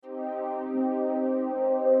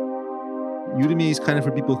Udemy is kind of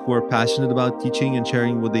for people who are passionate about teaching and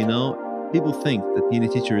sharing what they know. People think that being a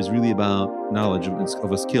teacher is really about knowledge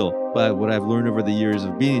of a skill. But what I've learned over the years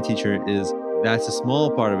of being a teacher is that's a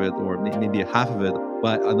small part of it, or maybe a half of it.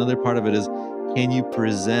 But another part of it is, can you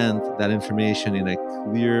present that information in a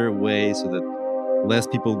clear way so that less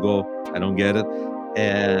people go, I don't get it.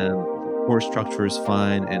 And the course structure is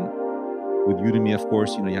fine. And with Udemy, of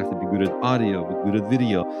course, you have to be good at audio, good at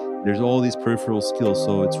video. There's all these peripheral skills.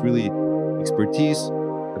 So it's really expertise,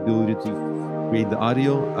 ability to create the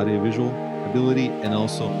audio-visual ability, and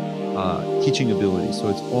also teaching ability. So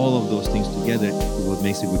it's all of those things together what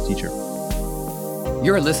makes a good teacher.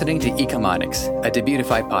 You're listening to Ecomonics, a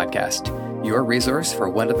Debutify podcast, your resource for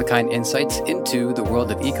one-of-a-kind insights into the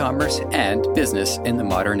world of e-commerce and business in the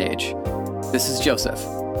modern age. This is Joseph.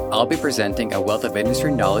 I'll be presenting a wealth of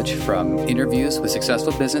industry knowledge from interviews with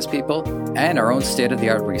successful business people and our own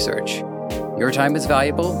state-of-the-art research. Your time is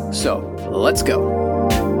valuable, so let's go.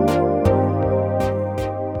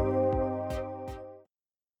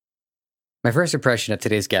 My first impression of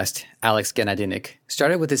today's guest, Alex Ganadinik,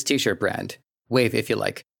 started with his t-shirt brand, Wave If You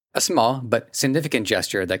Like, a small but significant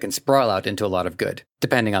gesture that can sprawl out into a lot of good,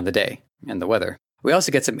 depending on the day and the weather. We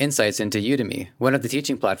also get some insights into Udemy, one of the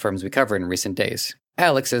teaching platforms we covered in recent days.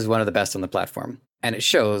 Alex is one of the best on the platform, and it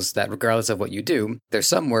shows that regardless of what you do, there's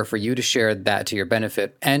somewhere for you to share that to your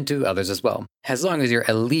benefit and to others as well, as long as you're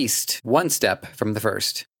at least one step from the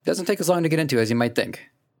first. It doesn't take as long to get into as you might think.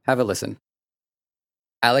 Have a listen.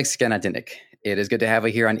 Alex Ganadinik, it is good to have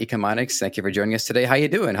you here on Ecomonics. Thank you for joining us today. How you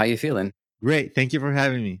doing? How you feeling? Great. Thank you for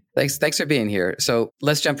having me. Thanks for being here. So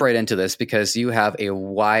let's jump right into this because you have a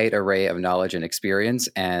wide array of knowledge and experience,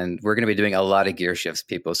 and we're going to be doing a lot of gear shifts,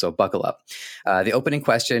 people. So buckle up. The opening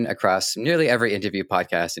question across nearly every interview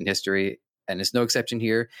podcast in history, and it's no exception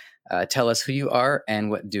here. Tell us who you are and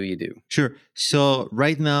what do you do? Sure. So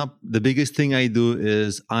right now, the biggest thing I do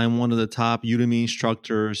is I'm one of the top Udemy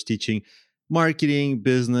instructors teaching marketing,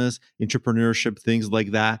 business, entrepreneurship, things like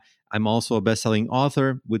that. I'm also a best-selling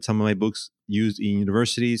author with some of my books used in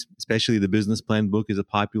universities, especially the business plan book is a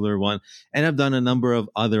popular one. And I've done a number of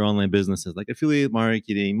other online businesses like affiliate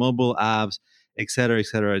marketing, mobile apps, et cetera, et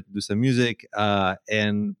cetera. I do some music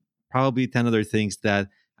and probably 10 other things that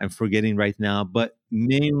I'm forgetting right now. But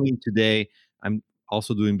mainly today, I'm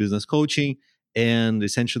also doing business coaching. And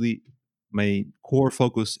essentially, my core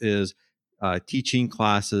focus is teaching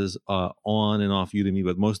classes on and off Udemy,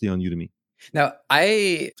 but mostly on Udemy. Now,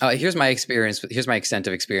 here's my experience. Here's my extent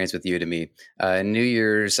of experience with Udemy. New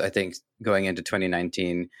Year's, I think, going into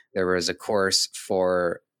 2019, there was a course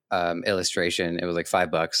for illustration. It was like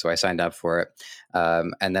 $5, so I signed up for it.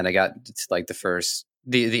 And then I got like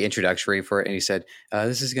the introductory for it, and he said,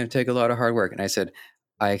 "This is going to take a lot of hard work." And I said,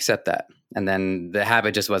 "I accept that." And then the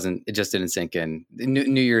habit just didn't sink in.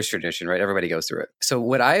 New Year's tradition, right? Everybody goes through it. So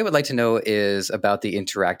what I would like to know is about the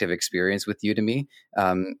interactive experience with Udemy.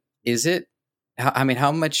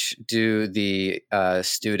 How much do the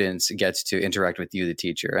students get to interact with you, the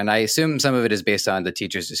teacher? And I assume some of it is based on the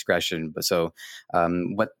teacher's discretion. But so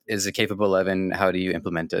what is it capable of and how do you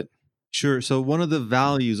implement it? Sure. So one of the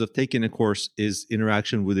values of taking a course is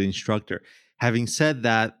interaction with the instructor. Having said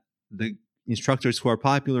that, the instructors who are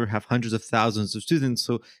popular have hundreds of thousands of students,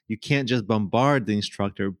 so you can't just bombard the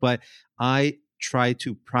instructor. But I try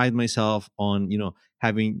to pride myself on,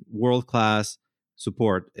 having world-class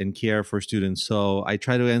support and care for students. So I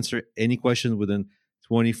try to answer any question within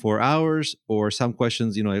 24 hours, or some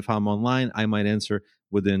questions, if I'm online, I might answer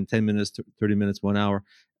within 10 minutes, 30 minutes, 1 hour.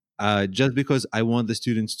 Just because I want the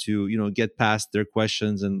students to, get past their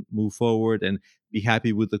questions and move forward and be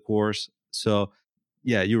happy with the course. So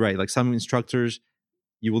yeah, you're right. Like some instructors,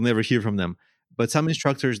 you will never hear from them, but some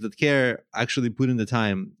instructors that care actually put in the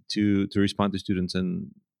time to respond to students.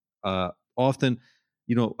 And often,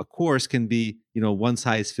 a course can be, one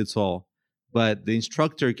size fits all, but the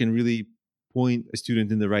instructor can really point a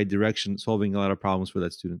student in the right direction, solving a lot of problems for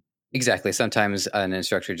that student. Exactly. Sometimes an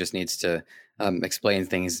instructor just needs to explain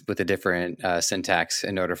things with a different syntax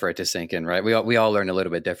in order for it to sink in, right? We all learn a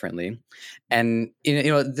little bit differently, and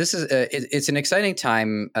this is it's an exciting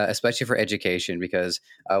time, especially for education, because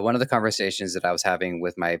one of the conversations that I was having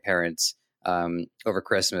with my parents over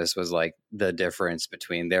Christmas was like the difference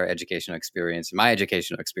between their educational experience and my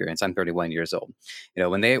educational experience. I'm 31 years old.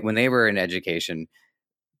 When they were in education,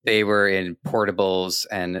 they were in portables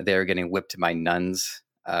and they were getting whipped by nuns.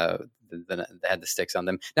 That had the sticks on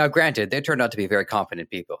them. Now, granted, they turned out to be very competent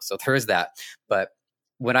people, so there is that. But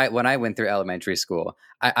when I went through elementary school,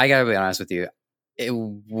 I got to be honest with you, it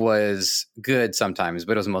was good sometimes,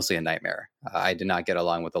 but it was mostly a nightmare. I did not get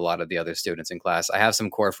along with a lot of the other students in class. I have some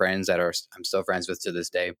core friends that I'm still friends with to this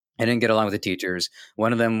day. I didn't get along with the teachers.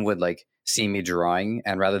 One of them would like see me drawing,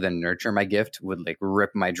 and rather than nurture my gift, would like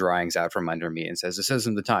rip my drawings out from under me and says, "This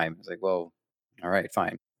isn't the time." I was like, "Well, all right,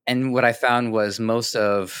 fine." And what I found was most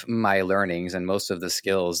of my learnings and most of the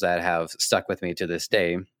skills that have stuck with me to this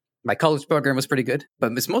day, my college program was pretty good,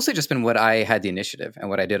 but it's mostly just been what I had the initiative and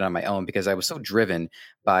what I did on my own because I was so driven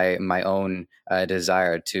by my own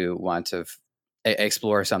desire to want to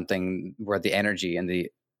explore something where the energy and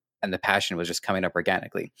the passion was just coming up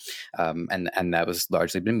organically, and that was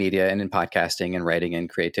largely been media and in podcasting and writing and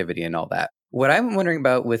creativity and all that. What I'm wondering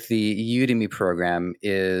about with the Udemy program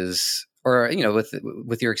is, or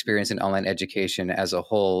with your experience in online education as a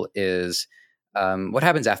whole, is what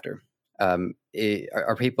happens after?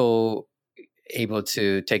 Are people able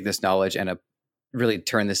to take this knowledge and really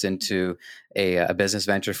turn this into a business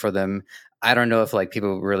venture for them? I don't know if like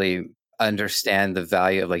people really understand the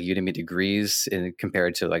value of like Udemy degrees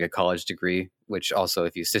compared to like a college degree, which also,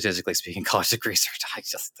 if you statistically speaking, college degrees are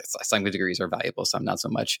some degrees are valuable, some not so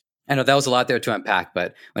much. I know that was a lot there to unpack,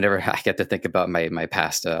 but whenever I get to think about my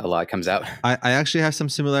past, a lot comes out. I actually have some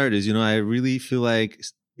similarities. I really feel like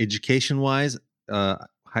education wise,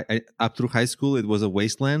 up through high school, it was a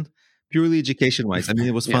wasteland, purely education wise. I mean,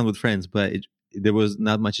 it was Yeah. fun with friends, but there was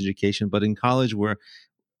not much education. But in college, where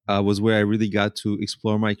was where I really got to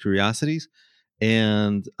explore my curiosities,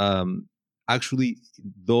 and actually,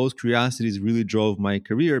 those curiosities really drove my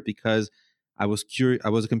career because I was curious. I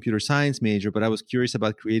was a computer science major, but I was curious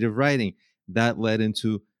about creative writing. That led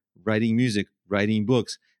into writing music, writing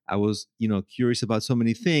books. I was, curious about so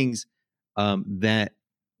many things that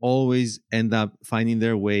always end up finding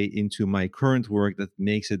their way into my current work that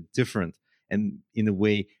makes it different and in a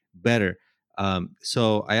way better.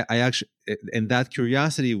 So I actually, and that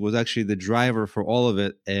curiosity was actually the driver for all of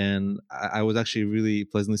it. And I was actually really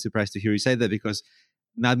pleasantly surprised to hear you say that because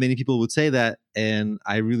not many people would say that. And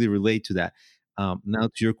I really relate to that. Now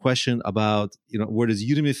to your question about, where does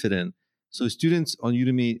Udemy fit in? So students on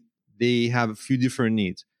Udemy, they have a few different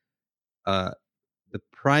needs. Uh, the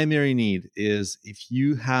primary need is if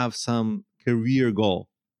you have some career goal,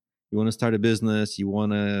 you want to start a business, you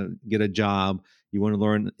want to get a job, you want to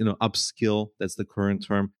learn, upskill, that's the current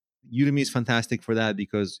term. Udemy is fantastic for that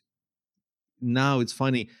because now it's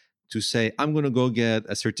funny to say, I'm going to go get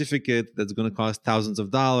a certificate that's going to cost thousands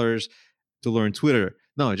of dollars to learn Twitter.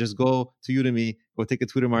 No, just go to Udemy, go take a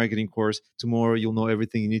Twitter marketing course. Tomorrow you'll know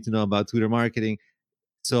everything you need to know about Twitter marketing.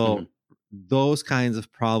 Mm-hmm. So those kinds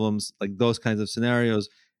of problems, like those kinds of scenarios,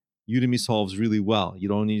 Udemy solves really well. You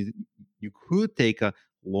don't need. You could take a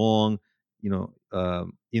long,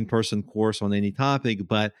 in-person course on any topic,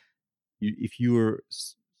 but if you're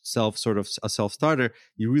sort of a self-starter,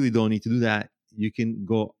 you really don't need to do that. You can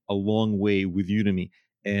go a long way with Udemy,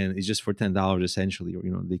 and it's just for $10 essentially. Or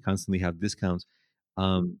they constantly have discounts.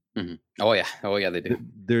 Mm-hmm. Oh yeah, they do.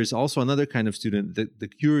 There's also another kind of student, the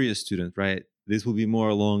curious student, right? This will be more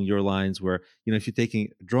along your lines where, if you're taking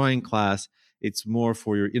a drawing class, it's more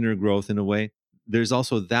for your inner growth in a way. There's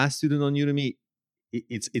also that student on Udemy.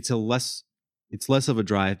 It's less of a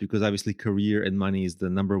drive because obviously career and money is the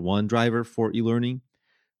number one driver for e-learning.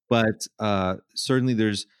 But certainly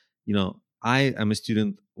there's, I am a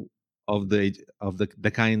student of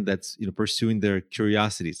the kind that's pursuing their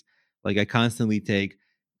curiosities. Like I constantly take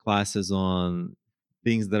classes on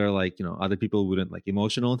things that are like other people wouldn't, like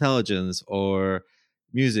emotional intelligence or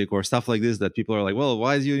music or stuff like this, that people are like, well,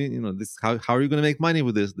 why is this, how are you going to make money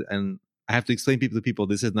with this? And I have to explain to people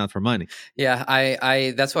this is not for money. Yeah,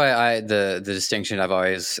 I that's why the distinction I've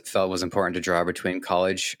always felt was important to draw between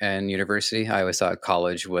college and university. I always thought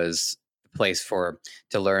college was a place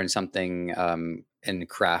to learn something in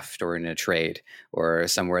craft or in a trade or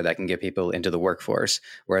somewhere that can get people into the workforce.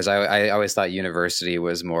 Whereas I always thought university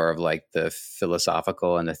was more of like the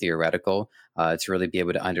philosophical and the theoretical to really be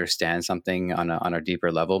able to understand something on a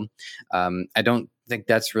deeper level. I don't think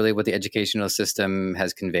that's really what the educational system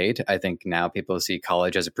has conveyed. I think now people see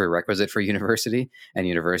college as a prerequisite for university and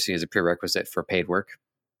university as a prerequisite for paid work,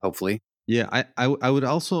 hopefully. Yeah, I would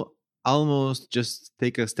also almost just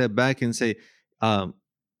take a step back and say, um,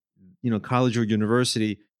 college or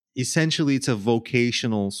university, essentially it's a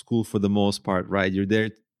vocational school for the most part, right? You're there,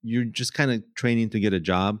 you're just kind of training to get a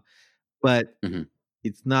job, but Mm-hmm.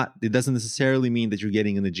 it doesn't necessarily mean that you're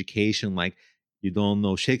getting an education. Like you don't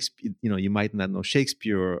know Shakespeare, you might not know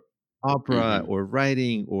Shakespeare or opera Mm-hmm. or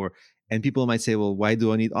writing, and people might say, well, why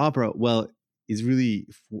do I need opera? Well, it's really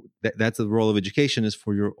that's the role of education, is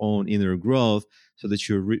for your own inner growth so that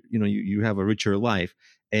you have a richer life.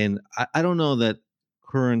 And I don't know that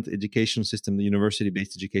current education system, the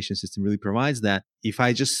university-based education system, really provides that. If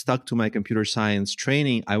I just stuck to my computer science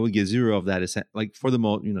training, I would get zero of that. Like for the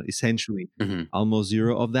most, essentially almost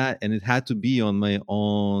zero of that, and it had to be on my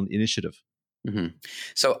own initiative.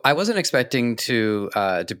 So I wasn't expecting to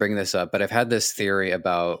bring this up, but I've had this theory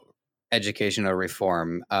about educational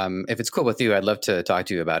reform. If it's cool with you, I'd love to talk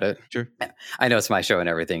to you about it. Sure. I know it's my show and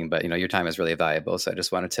everything, but your time is really valuable, so I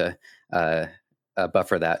just wanted to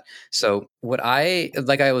buffer that. So I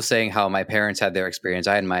was saying, how my parents had their experience,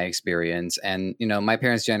 I had my experience, and my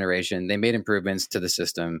parents' generation, they made improvements to the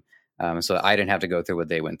system, so I didn't have to go through what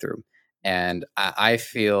they went through, and I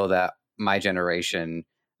feel that my generation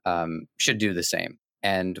should do the same.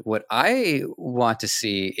 And what I want to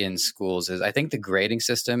see in schools is, I think the grading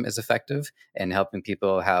system is effective in helping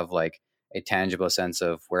people have like a tangible sense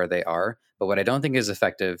of where they are. But what I don't think is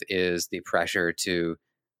effective is the pressure to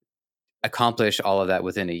accomplish all of that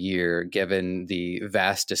within a year, given the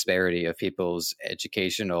vast disparity of people's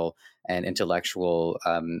educational and intellectual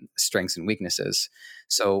strengths and weaknesses.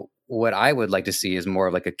 So what I would like to see is more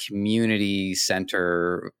of like a community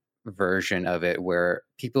center version of it, where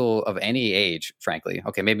people of any age, frankly,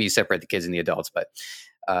 okay, maybe you separate the kids and the adults, but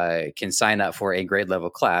can sign up for a grade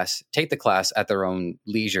level class, take the class at their own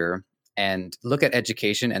leisure, and look at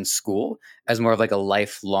education and school as more of like a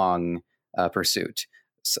lifelong pursuit.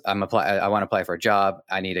 So I want to apply for a job.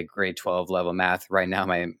 I need a grade 12 level math right now.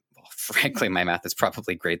 Frankly, my math is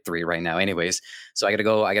probably grade 3 right now anyways. So I got to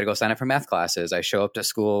go sign up for math classes. I show up to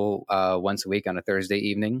school once a week on a Thursday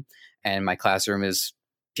evening, and my classroom is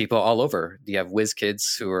people all over. You have whiz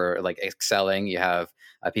kids who are like excelling. You have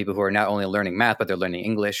people who are not only learning math, but they're learning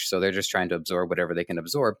English. So they're just trying to absorb whatever they can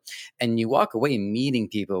absorb. And you walk away meeting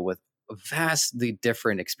people with vastly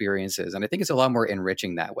different experiences. And I think it's a lot more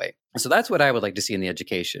enriching that way. So that's what I would like to see in the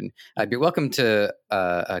education. You're welcome to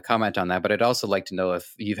comment on that, but I'd also like to know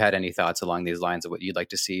if you've had any thoughts along these lines of what you'd like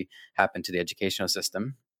to see happen to the educational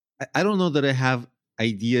system. I don't know that I have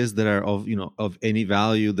ideas that are of any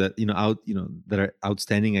value, that that are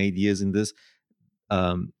outstanding ideas in this,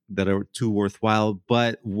 that are too worthwhile.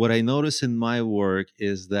 But what I notice in my work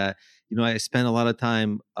is that I spend a lot of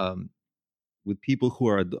time with people who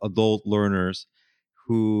are adult learners,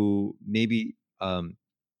 who maybe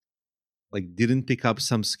like didn't pick up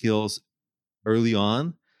some skills early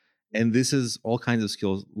on, and this is all kinds of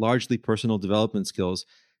skills, largely personal development skills.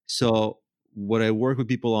 So what I work with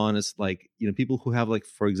people on is like, people who have, like,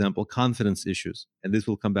 for example, confidence issues. And this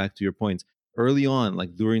will come back to your points. Early on,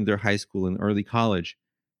 like during their high school and early college,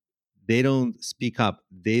 they don't speak up.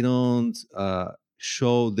 They don't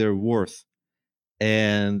show their worth.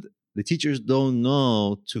 And the teachers don't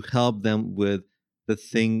know to help them with the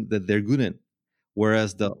thing that they're good in.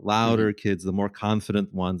 Whereas the louder kids, the more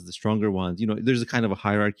confident ones, the stronger ones, there's a kind of a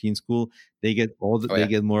hierarchy in school. They get they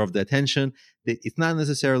get more of the attention. It's not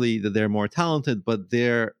necessarily that they're more talented, but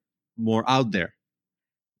they're more out there,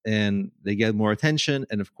 and they get more attention.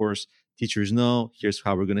 And of course, teachers know, here's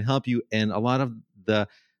how we're going to help you. And a lot of the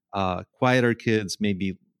quieter kids,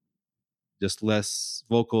 maybe just less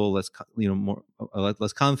vocal, less more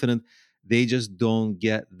less confident, they just don't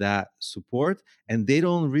get that support, and they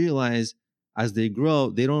don't realize, as they grow,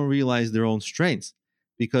 they don't realize their own strengths,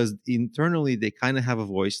 because internally they kind of have a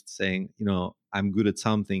voice saying, I'm good at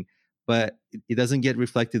something, but it doesn't get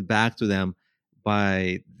reflected back to them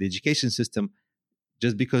by the education system,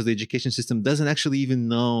 just because the education system doesn't actually even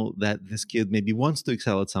know that this kid maybe wants to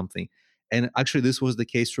excel at something. And actually, this was the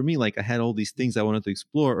case for me. Like, I had all these things I wanted to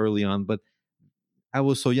explore early on, but I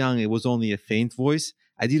was so young, it was only a faint voice.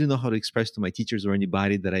 I didn't know how to express to my teachers or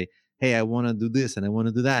anybody that I want to do this and I want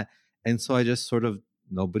to do that. And so I just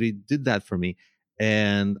nobody did that for me.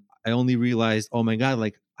 And I only realized, oh my God,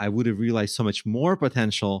 like, I would have realized so much more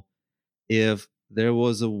potential if there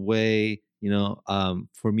was a way,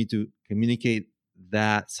 for me to communicate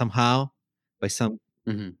that somehow, by some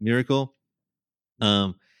miracle.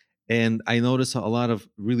 And I notice a lot of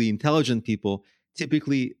really intelligent people,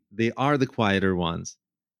 typically they are the quieter ones.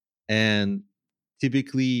 And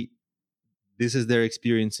typically this is their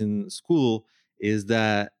experience in school, is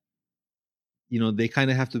that, they kind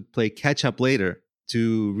of have to play catch up later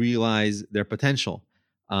to realize their potential.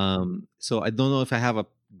 So I don't know if I have a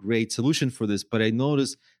great solution for this, but I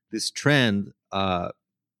notice this trend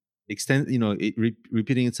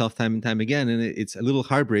repeating itself time and time again. And it's a little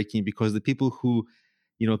heartbreaking, because the people who,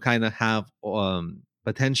 kind of have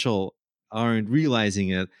potential aren't realizing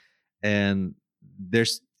it. And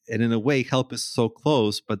and in a way, help is so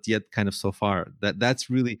close, but yet kind of so far. That's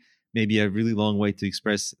really maybe a really long way to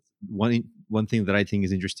express one thing that I think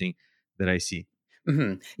is interesting that I see.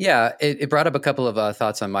 Yeah, it brought up a couple of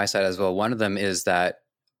thoughts on my side as well. One of them is that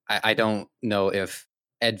I don't know if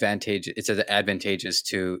it's as advantageous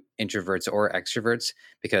to introverts or extroverts,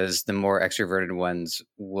 because the more extroverted ones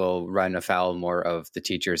will run afoul more of the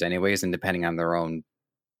teachers anyways, and depending on their own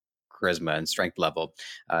charisma and strength level,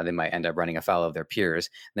 they might end up running afoul of their peers.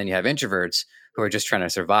 And then you have introverts who are just trying to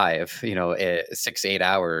survive, 6 to 8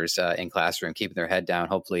 hours in classroom, keeping their head down.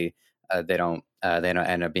 Hopefully, they don't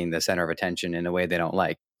end up being the center of attention in a way they don't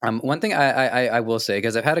like. One thing I will say,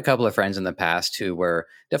 because I've had a couple of friends in the past who were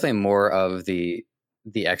definitely more of the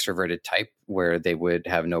extroverted type, where they would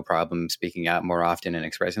have no problem speaking out more often and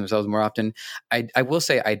expressing themselves more often. I will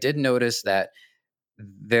say I did notice that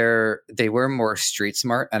they were more street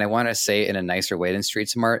smart, and I want to say in a nicer way than street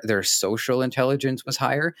smart. Their social intelligence was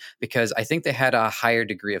higher, because I think they had a higher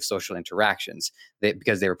degree of social interactions.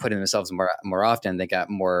 Because they were putting themselves more often, they got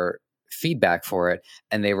more feedback for it,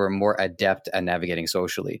 and they were more adept at navigating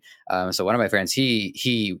socially. So one of my friends,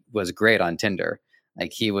 he was great on Tinder.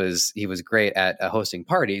 Like he was great at hosting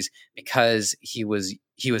parties, because he was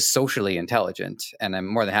socially intelligent, and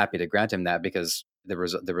I'm more than happy to grant him that, because the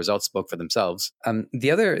results spoke for themselves.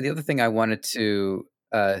 The other thing I wanted to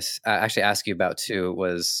actually ask you about too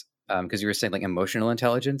was, because you were saying like emotional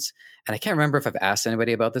intelligence, and I can't remember if I've asked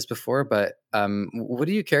anybody about this before, but what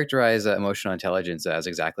do you characterize emotional intelligence as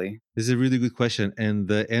exactly? This is a really good question, and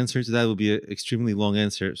the answer to that will be an extremely long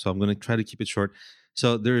answer. So I'm going to try to keep it short.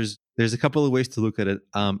 So there's a couple of ways to look at it.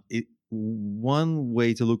 One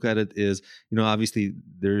way to look at it is, obviously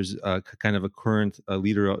there's kind of a current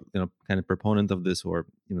leader, kind of proponent of this, or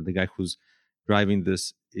the guy who's driving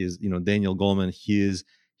this is Daniel Goleman.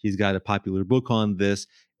 He's got a popular book on this,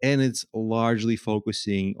 and it's largely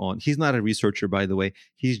focusing on. He's not a researcher, by the way.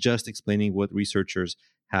 He's just explaining what researchers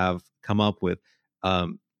have come up with.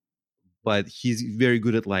 But he's very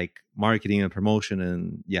good at like marketing and promotion,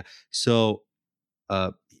 and yeah. So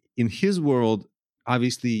uh, in his world,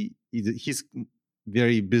 obviously he's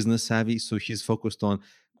very business savvy, so he's focused on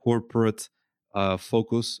corporate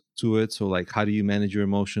focus to it. So like, how do you manage your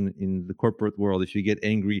emotion in the corporate world? If you get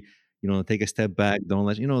angry, take a step back, don't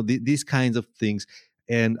let these kinds of things.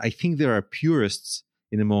 And I think there are purists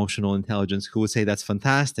in emotional intelligence who would say that's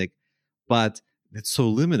fantastic, but it's so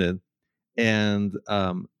limited. And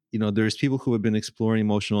there's people who have been exploring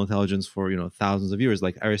emotional intelligence for thousands of years,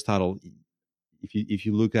 like Aristotle. If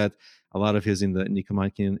you look at a lot of his in the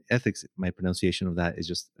Nicomachean Ethics, my pronunciation of that is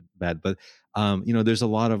just bad, but there's a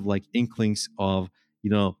lot of like inklings of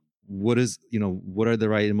what are the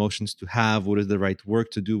right emotions to have, what is the right work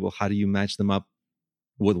to do, well, how do you match them up,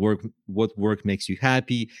 what work makes you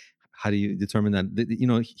happy, how do you determine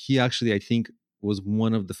that. He actually, I think, was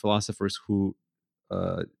one of the philosophers who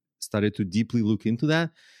uh, started to deeply look into that.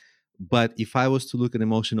 But if I was to look at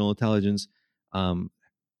emotional intelligence, um,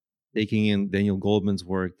 taking in Daniel Goleman's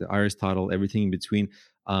work, the Aristotle, everything in between,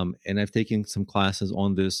 and I've taken some classes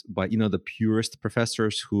on this by the purist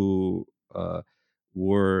professors who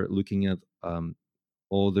were looking at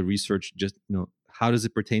all the research. Just how does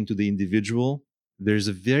it pertain to the individual? There's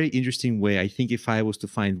a very interesting way. I think if I was to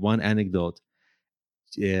find one anecdote,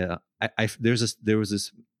 yeah, there was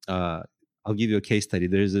this. I'll give you a case study.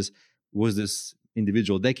 This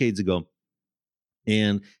individual decades ago,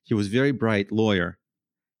 and he was very bright lawyer.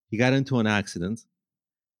 He got into an accident,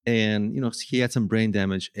 and he had some brain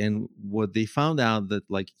damage. And what they found out, that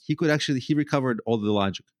like he recovered all the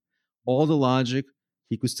logic,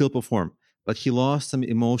 he could still perform, but he lost some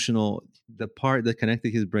emotional. The part that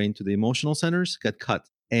connected his brain to the emotional centers got cut,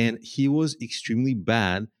 and he was extremely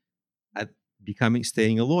bad at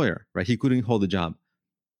staying a lawyer. Right, he couldn't hold a job,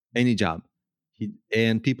 any job.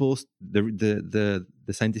 And people, the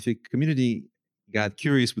scientific community got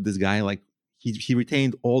curious with this guy. Like, he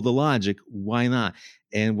retained all the logic. Why not?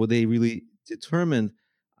 And what they really determined,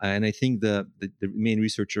 and I think the main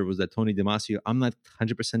researcher was that Tony Damasio. I'm not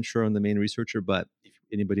 100% sure on the main researcher, but if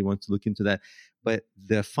anybody wants to look into that, but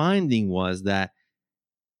the finding was that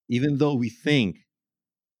even though we think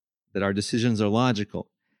that our decisions are logical,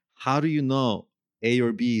 how do you know A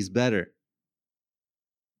or B is better?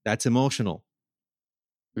 That's emotional.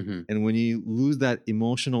 Hmm. And when you lose that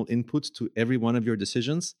emotional input to every one of your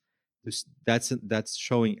decisions, that's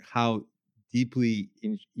showing how deeply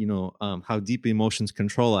how deep emotions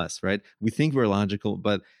control us. Right, we think we're logical,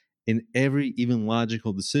 but in every even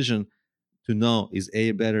logical decision, to know is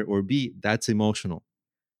A better or B, that's emotional.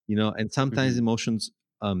 And sometimes Hmm. emotions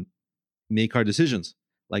make our decisions.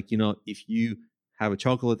 Like, if you have a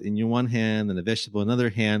chocolate in your one hand and a vegetable in another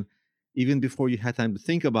hand, even before you had time to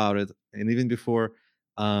think about it, and even before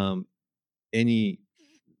um, any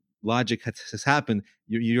logic has happened,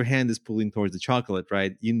 your hand is pulling towards the chocolate,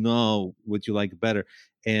 right? You know what you like better.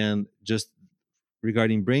 And just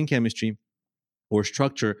regarding brain chemistry or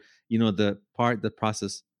structure, the part that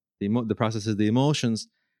process the processes the emotions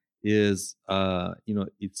is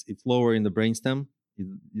it's lower in the brainstem,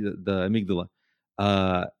 the amygdala,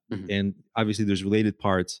 uh, Mhm. and obviously there's related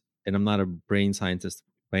parts. And I'm not a brain scientist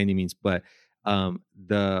by any means, but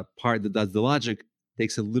the part that does the logic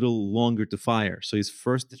takes a little longer to fire. So it's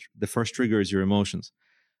the first trigger is your emotions,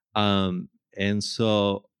 and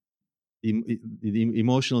so the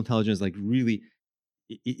emotional intelligence, like really,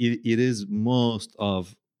 it is most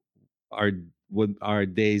of our what our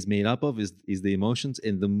day is made up of is the emotions.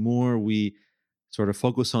 And the more we sort of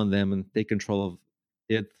focus on them and take control of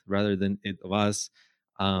it rather than it of us,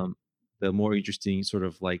 um, the more interesting sort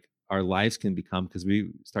of like our lives can become, because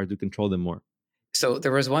we start to control them more. So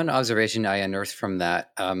there was one observation I unearthed from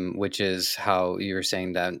that, which is how you were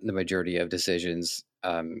saying that the majority of decisions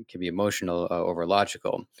can be emotional over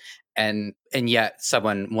logical, and yet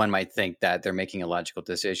one might think that they're making a logical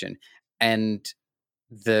decision. And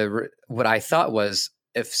what I thought was,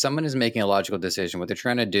 if someone is making a logical decision, what they're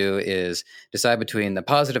trying to do is decide between the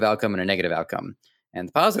positive outcome and a negative outcome, and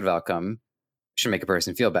the positive outcome should make a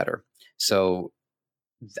person feel better. So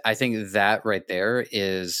I think that right there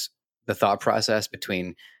is the thought process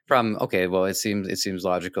from okay, well, it seems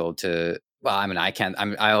logical to. Well, I mean,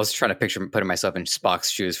 I was trying to putting myself in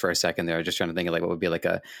Spock's shoes for a second there, just trying to think of like what would be like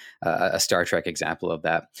a Star Trek example of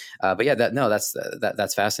that. But yeah,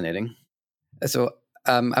 that's fascinating. So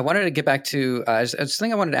I wanted to get back to just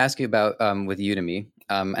something I wanted to ask you about with Udemy,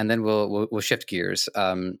 and then we'll shift gears.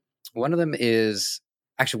 One of them is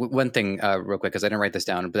actually one thing real quick, because I didn't write this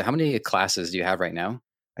down. But how many classes do you have right now?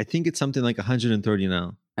 I think it's something like 130 now.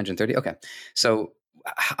 130. Okay. So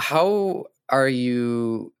how are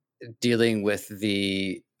you dealing with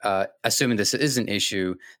the assuming this is an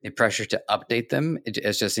issue, the pressure to update them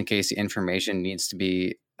as just in case the information needs to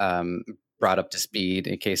be brought up to speed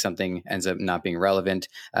in case something ends up not being relevant?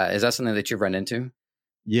 Is that something that you've run into?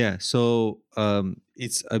 Yeah, so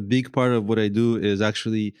it's a big part of what I do is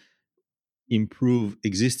actually improve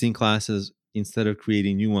existing classes instead of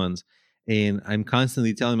creating new ones. And I'm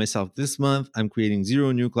constantly telling myself, this month I'm creating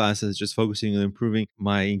 0 new classes, just focusing on improving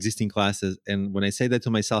my existing classes. And when I say that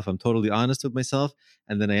to myself, I'm totally honest with myself,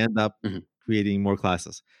 and then I end up Mhm. creating more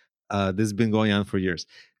classes. This has been going on for years,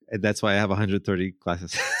 and that's why I have 130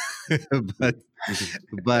 classes. but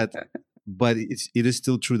but but it is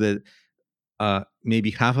still true that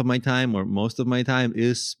maybe half of my time or most of my time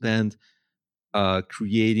is spent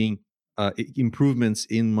creating improvements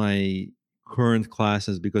in my current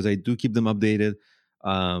classes, because I do keep them updated.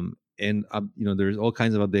 And there's all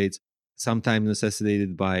kinds of updates, sometimes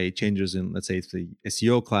necessitated by changes in, let's say, it's the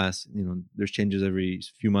SEO class. There's changes every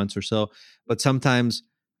few months or so. But sometimes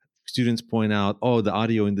students point out, oh, the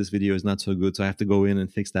audio in this video is not so good, so I have to go in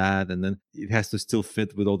and fix that. And then it has to still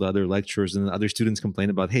fit with all the other lectures. And other students complain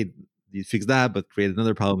about, hey, you fix that, but create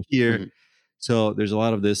another problem here. Mhm. So there's a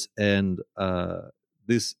lot of this. And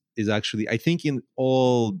this is actually, I think, in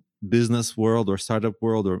all business world or startup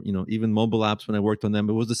world, or even mobile apps, when I worked on them,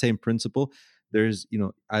 it was the same principle. There's,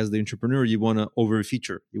 as the entrepreneur, you want to over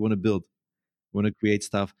feature, you want to build, you want to create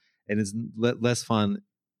stuff, and it's less fun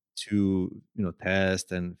to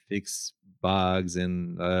test and fix bugs.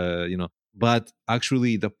 And but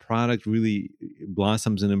actually the product really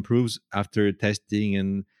blossoms and improves after testing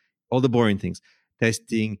and all the boring things: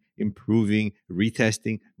 testing, improving,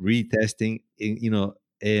 retesting,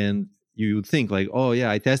 and you would think like, oh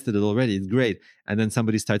yeah, I tested it already, it's great. And then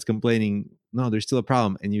somebody starts complaining, no, there's still a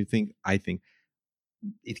problem. And I think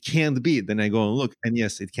it can't be. Then I go and look, and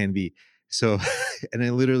yes, it can be. So and I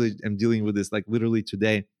literally am dealing with this, like literally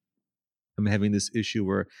today I'm having this issue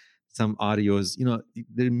where some audios,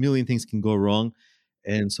 there are a million things can go wrong.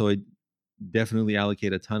 And so I definitely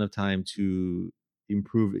allocate a ton of time to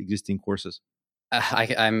improve existing courses.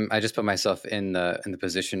 I just put myself in the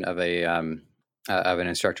position of an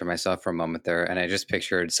instructor myself for a moment there, and I just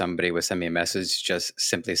pictured somebody would send me a message just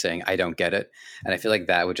simply saying I don't get it, and I feel like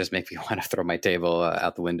that would just make me want to throw my table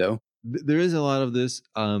out the window. There is a lot of this,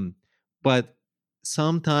 but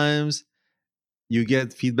sometimes you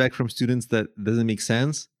get feedback from students that doesn't make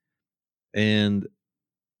sense. And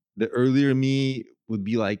the earlier me would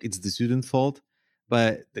be like, it's the student's fault.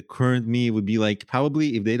 But the current me would be like,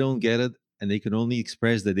 probably if they don't get it and they can only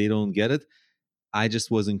express that they don't get it, I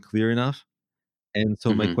just wasn't clear enough. And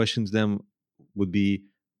so my Hmm. question to them would be,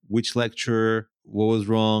 which lecture, what was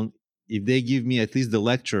wrong? If they give me at least the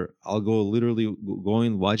lecture, I'll go literally go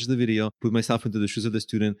and watch the video, put myself into the shoes of the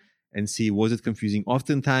student and see, was it confusing?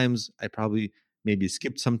 Oftentimes, I probably maybe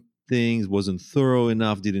skipped some things, wasn't thorough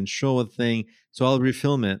enough, didn't show a thing. So I'll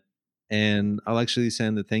refilm it, and I'll actually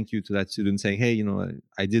send a thank you to that student saying, hey,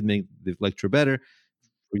 I did make the lecture better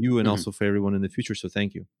for you and Mhm. also for everyone in the future. So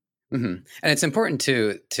thank you. And it's important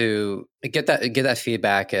to get that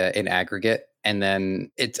feedback in aggregate, and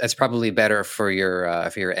then it's probably better for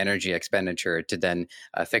your energy expenditure to then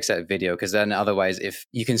fix that video, because then otherwise, if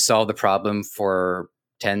you can solve the problem for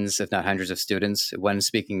tens, if not hundreds of students, one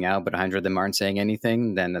speaking out, but 100 of them aren't saying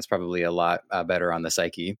anything, then that's probably a lot better on the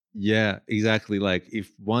psyche. Yeah, exactly. Like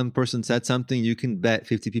if one person said something, you can bet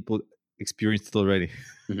 50 people experienced it already.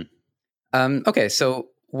 Mhm. Okay, so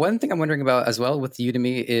one thing I'm wondering about as well with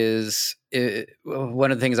Udemy is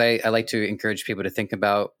one of the things I like to encourage people to think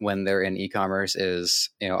about when they're in e-commerce is,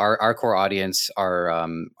 our core audience are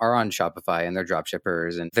on Shopify and they're drop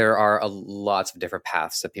shippers, and there are lots of different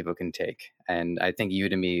paths that people can take. And I think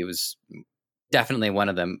Udemy was definitely one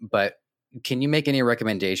of them. But can you make any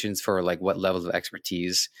recommendations for like what levels of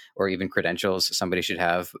expertise or even credentials somebody should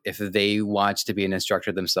have if they want to be an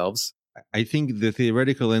instructor themselves? I think the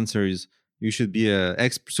theoretical answer is you should be a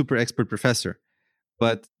super expert professor,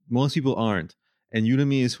 but most people aren't. And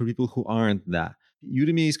Udemy is for people who aren't that.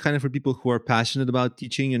 Udemy is kind of for people who are passionate about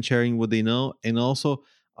teaching and sharing what they know, and also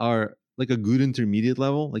are like a good intermediate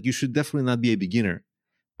level. Like you should definitely not be a beginner.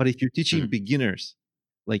 But if you're teaching Mhm. beginners,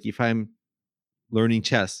 like if I'm learning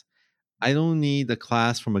chess, I don't need a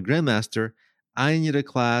class from a grandmaster. I need a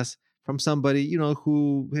class from somebody,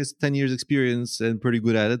 who has 10 years experience and pretty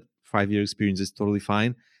good at it. 5 year experience is totally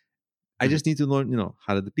fine. I Mhm. just need to learn,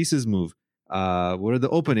 how do the pieces move? What are the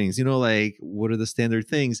openings? Like what are the standard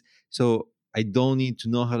things? So I don't need to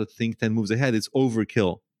know how to think 10 moves ahead. It's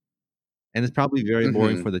overkill. And it's probably very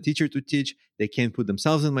boring Mhm. for the teacher to teach. They can't put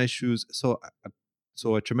themselves in my shoes. So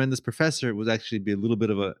a tremendous professor would actually be a little bit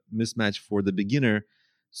of a mismatch for the beginner.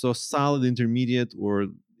 So solid intermediate or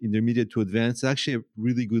intermediate to advanced is actually a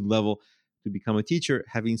really good level to become a teacher.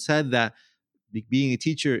 Having said that, being a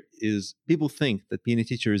teacher is, people think that being a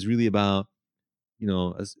teacher is really about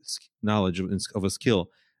knowledge of a skill.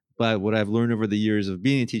 But what I've learned over the years of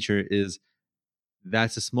being a teacher is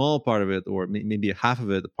that's a small part of it, or maybe a half of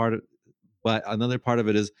it. But another part of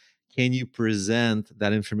it is, can you present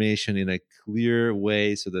that information in a clear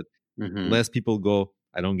way so that Mhm. less people go,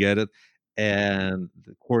 I don't get it, and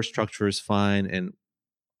the course structure is fine. And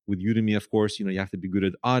with Udemy, of course, you have to be good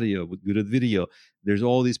at audio, good at video. There's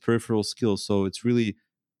all these peripheral skills, so it's really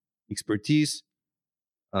expertise,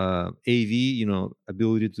 AV,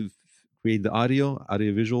 ability to create the audio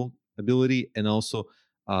visual ability, and also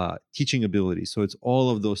teaching ability. So it's all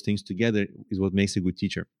of those things together is what makes a good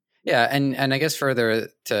teacher. Yeah, and I guess further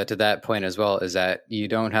to that point as well is that you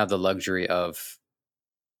don't have the luxury of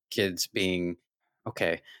kids being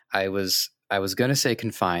okay. I was gonna say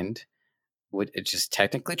confined, which is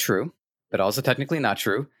technically true, but also technically not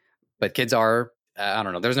true. But kids are, I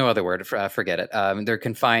don't know. There's no other word. Forget it. They're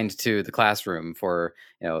confined to the classroom for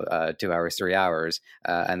 2 hours, 3 hours,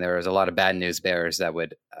 and there is a lot of bad news bears that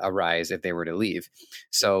would arise if they were to leave.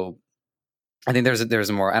 So I think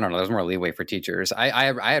there's more. I don't know. There's more leeway for teachers.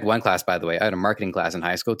 I had one class, by the way. I had a marketing class in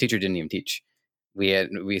high school. Teacher didn't even teach.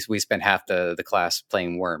 We spent half the class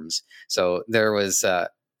playing worms. So there was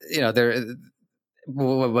there.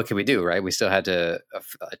 What could we do, right? We still had to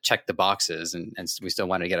check the boxes, and we still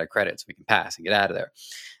wanted to get our credits so we can pass and get out of there.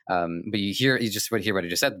 But you just hear what I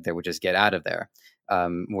just said there, which is get out of there.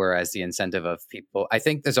 Whereas the incentive of people, I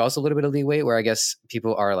think there's also a little bit of leeway where I guess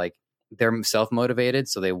people are like, they're self motivated,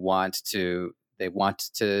 so they want to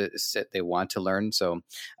sit, they want to learn. So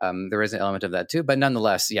there is an element of that too. But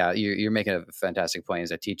nonetheless, yeah, you're making a fantastic point. Is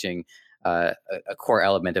that teaching a core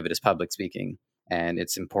element of it is public speaking, and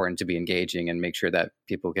it's important to be engaging and make sure that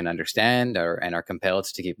people can understand and are compelled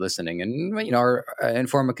to keep listening, and and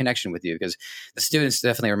form a connection with you, because the students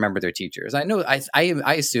definitely remember their teachers. I know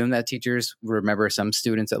I assume that teachers remember some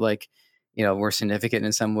students that were significant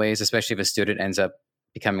in some ways, especially if a student ends up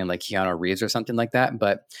becoming like Keanu Reeves or something like that.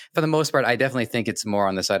 But for the most part, I definitely think it's more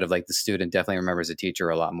on the side of like the student definitely remembers the teacher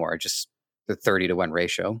a lot more, just the 30-to-1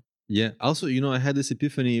 ratio. Yeah. Also, I had this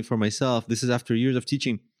epiphany for myself. This is after years of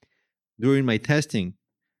teaching. During my testing,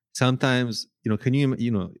 sometimes, can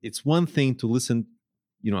it's one thing to listen,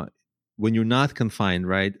 you know, when you're not confined,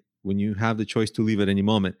 right? When you have the choice to leave at any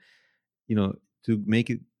moment, to make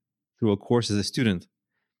it through a course as a student.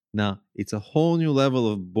 Now, it's a whole new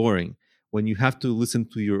level of boring when you have to listen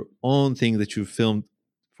to your own thing that you filmed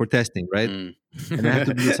for testing, right? Mm. And I have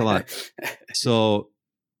to do this a lot. So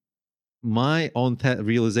my own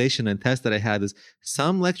realization and test that I had is,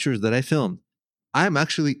 some lectures that I filmed, I'm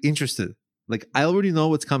actually interested. Like I already know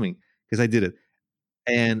what's coming because I did it.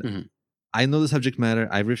 And Mhm. I know the subject matter.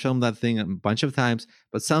 I've refilmed that thing a bunch of times,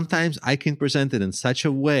 but sometimes I can present it in such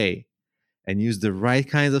a way and use the right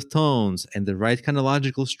kinds of tones and the right kind of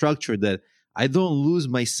logical structure that I don't lose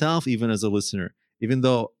myself even as a listener, even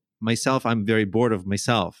though myself, I'm very bored of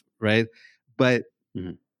myself, right? But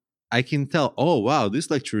Mhm. I can tell, oh wow, this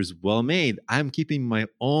lecture is well made. I'm keeping my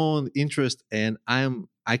own interest and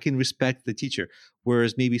I can respect the teacher.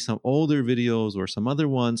 Whereas maybe some older videos or some other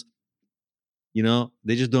ones,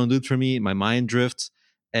 they just don't do it for me. My mind drifts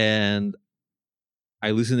and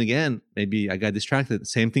I listen again. Maybe I got distracted.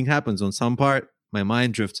 Same thing happens on some part, my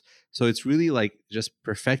mind drifts. So it's really like just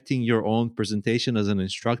perfecting your own presentation as an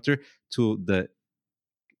instructor to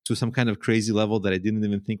some kind of crazy level that I didn't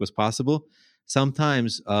even think was possible.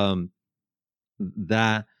 Sometimes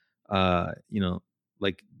that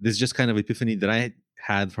like this just kind of epiphany that I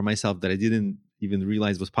had for myself that I didn't even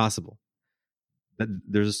realize was possible. That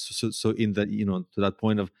there's so in that to that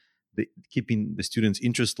point of keeping the students'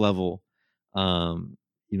 interest level.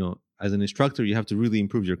 As an instructor, you have to really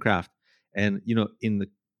improve your craft, and in the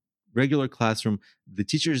regular classroom, the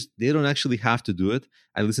teachers, they don't actually have to do it.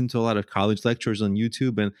 I listen to a lot of college lectures on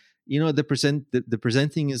YouTube, and the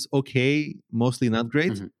presenting is okay, mostly not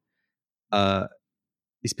great. Mhm. Uh,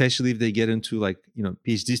 Especially if they get into like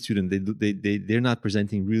PhD student, they're not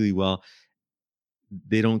presenting really well.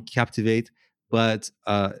 They don't captivate, but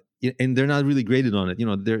and they're not really graded on it.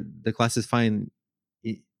 The class is fine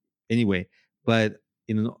anyway. But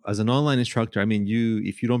as an online instructor, I mean,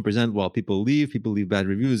 if you don't present well, people leave bad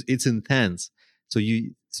reviews. It's intense. So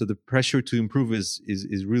the pressure to improve is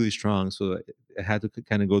really strong. So I had to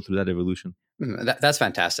kind of go through that evolution. That's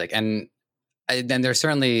fantastic. And then there's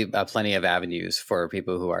certainly plenty of avenues for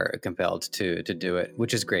people who are compelled to do it,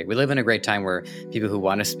 which is great. We live in a great time where people who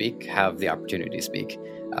want to speak have the opportunity to speak,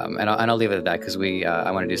 and I'll leave it at that because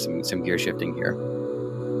I want to do some gear shifting here.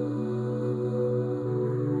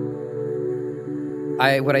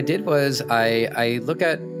 What I did was I looked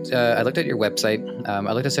at your website.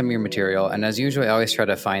 I looked at some of your material, and as usual, I always try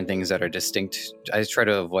to find things that are distinct. I try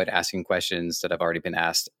to avoid asking questions that have already been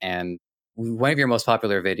asked. And one of your most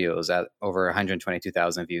popular videos at over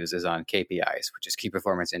 122,000 views is on KPIs, which is key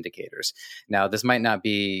performance indicators. Now, this might not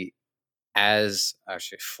be as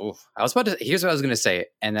actually, I was about to. Here's what I was going to say,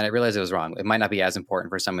 and then I realized it was wrong. It might not be as important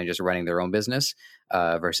for someone just running their own business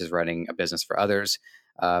versus running a business for others,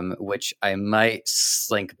 which I might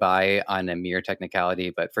slink by on a mere technicality,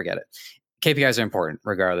 but forget it. KPIs are important,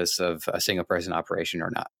 regardless of a single person operation or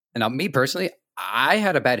not. And now, me personally, I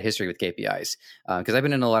had a bad history with KPIs because I've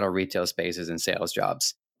been in a lot of retail spaces and sales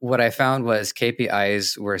jobs. What I found was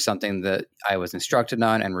KPIs were something that I was instructed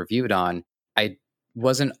on and reviewed on. I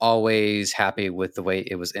wasn't always happy with the way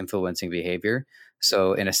it was influencing behavior.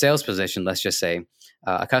 So, in a sales position, let's just say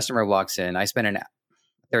a customer walks in, I spend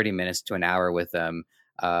 30 minutes to an hour with them,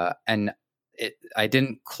 and I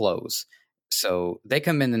didn't close. So they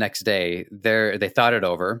come in the next day. They thought it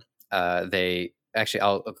over. They actually,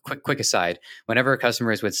 I'll a quick aside. Whenever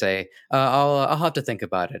customers would say, I'll have to think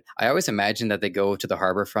about it," I always imagine that they go to the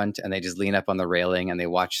harbor front and they just lean up on the railing and they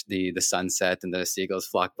watch the sunset and the seagulls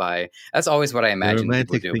flock by. That's always what I The imagine people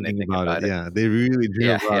romantic do when they thinking think about about it, it. yeah, they really dream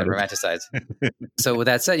Yeah, about it. romanticize. So with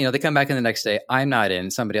that said, they come back in the next day. I'm not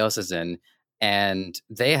in. Somebody else is in, and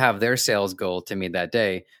they have their sales goal to meet that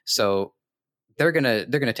day. So they're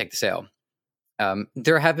gonna take the sale.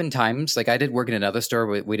 There have been times, like I did work in another store,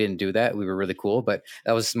 we didn't do that. We were really cool, but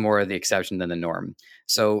that was more the exception than the norm.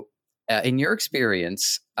 So, in your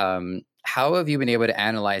experience, how have you been able to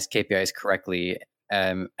analyze KPIs correctly?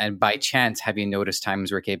 And by chance, have you noticed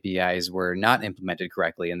times where KPIs were not implemented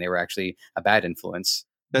correctly and they were actually a bad influence?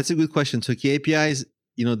 That's a good question. So KPIs,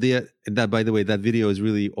 that by the way, that video is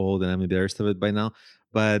really old and I'm embarrassed of it by now,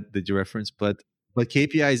 but did you reference? But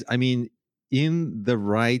KPIs, I mean, in the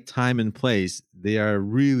right time and place, they are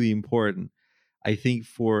really important. I think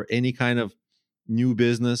for any kind of new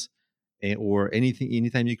business or anything,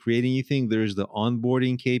 anytime you create anything, there's the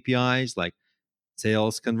onboarding KPIs like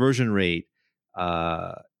sales conversion rate,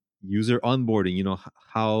 uh, user onboarding,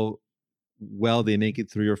 how well they make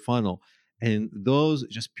it through your funnel. And those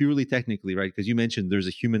just purely technically, right? Because you mentioned there's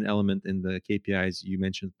a human element in the KPIs you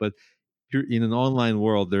mentioned, but in an online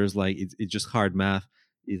world, there's like it's just hard math.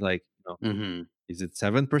 It's like, Mm-hmm. is it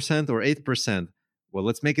 7% or 8%? Well,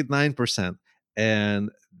 let's make it 9%. And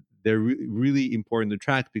they're really important to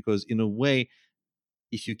track because, in a way,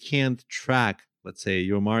 if you can't track, let's say,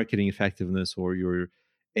 your marketing effectiveness or your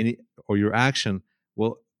action,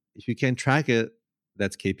 well, if you can't track it,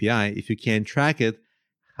 that's KPI. If you can't track it,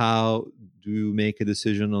 how do you make a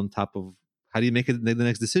decision on top of how do you make it the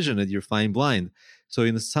next decision that you're flying blind? So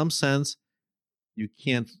in some sense, you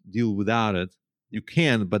can't deal without it. You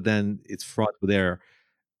can, but then it's fraught with error,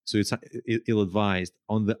 so it's ill-advised.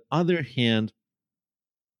 On the other hand,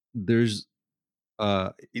 there's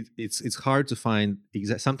it's hard to find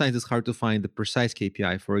sometimes it's hard to find the precise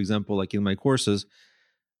KPI. For example, like in my courses,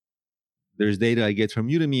 there's data I get from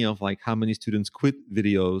Udemy of like how many students quit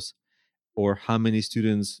videos, or how many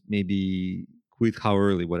students maybe quit how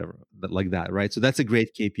early, whatever, but like that, right? So that's a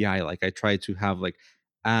great KPI. Like I try to have like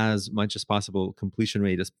as much as possible completion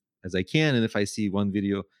rate as I can. And if I see one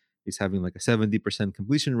video is having like a 70%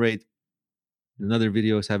 completion rate, another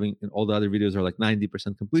video is having, and all the other videos are like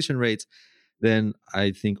 90% completion rates, then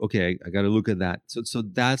I think, okay, I got to look at that. So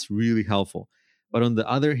that's really helpful. But on the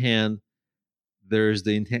other hand, there's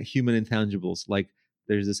the human intangibles. Like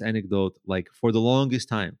there's this anecdote, like for the longest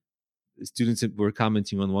time, students were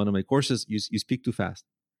commenting on one of my courses, you speak too fast.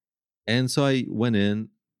 And so I went in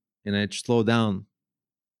and I slowed down.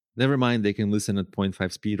 Never mind, they can listen at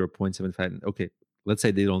 0.5 speed or 0.75. Okay, let's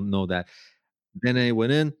say they don't know that. Then I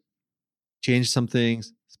went in, changed some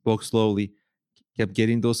things, spoke slowly, kept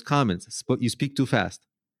getting those comments. You speak too fast.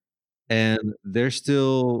 And they're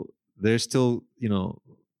still, those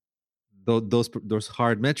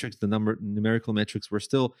hard metrics, the numerical metrics were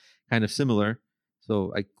still kind of similar.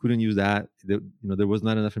 So I couldn't use that. There was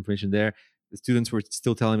not enough information there. The students were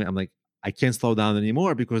still telling me, I'm like, I can't slow down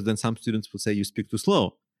anymore, because then some students would say you speak too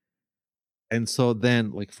slow. And so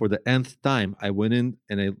then, like for the nth time, I went in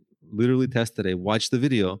and I literally tested. I watched the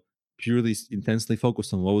video, purely intensely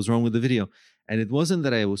focused on what was wrong with the video. And it wasn't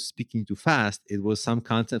that I was speaking too fast. It was some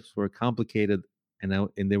concepts were complicated and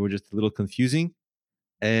they were just a little confusing.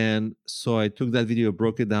 And so I took that video,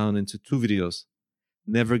 broke it down into 2 videos,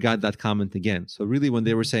 never got that comment again. So really, when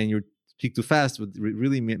they were saying you speak too fast, what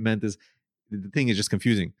really meant is the thing is just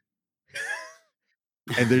confusing.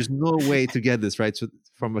 And there's no way to get this right. So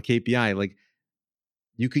from a KPI, like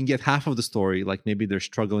you can get half of the story, like maybe they're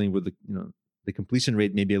struggling with the completion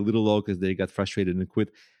rate, maybe a little low because they got frustrated and quit,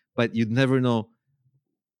 but you'd never know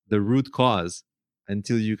the root cause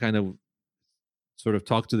until you kind of sort of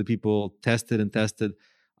talk to the people, tested.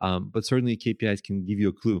 But certainly KPIs can give you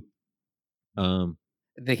a clue.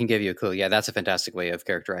 They can give you a clue. Yeah, that's a fantastic way of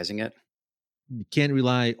characterizing it. You can't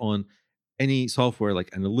rely on any software like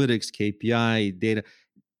analytics, KPI, data.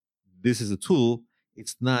 This is a tool.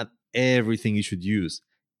 It's not everything you should use,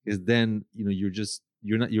 because then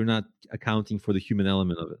you're not accounting for the human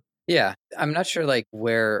element of it. Yeah, I'm not sure like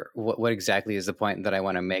what exactly is the point that I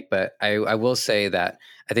want to make, but I will say that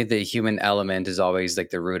I think the human element is always like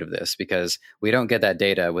the root of this, because we don't get that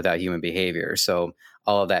data without human behavior. So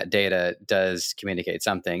all of that data does communicate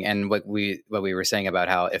something. And what we were saying about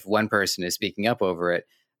how if one person is speaking up over it,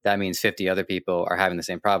 that means 50 other people are having the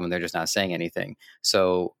same problem. They're just not saying anything.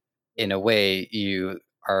 So in a way, you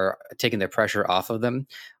are taking the pressure off of them,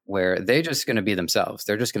 where they're just going to be themselves.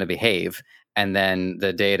 They're just going to behave, and then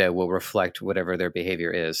the data will reflect whatever their behavior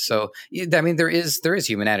is. So, I mean, there is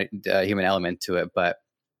human element to it, but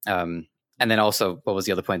and then also, what was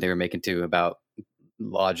the other point they were making too about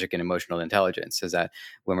logic and emotional intelligence? Is that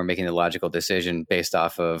when we're making the logical decision based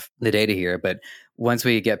off of the data here, but once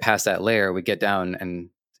we get past that layer, we get down and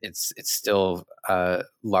it's still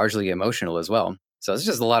largely emotional as well. So it's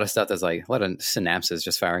just a lot of stuff that's like a lot of synapses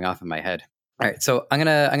just firing off in my head. All right, so I'm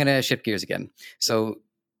gonna shift gears again. So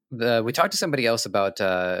we talked to somebody else about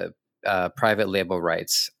private label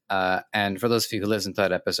rights, and for those of you who listened to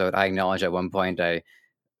that episode, I acknowledge at one point I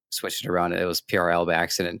switched it around. It was PRL by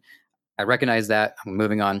accident. I recognize that. I'm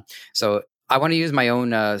moving on. So I want to use my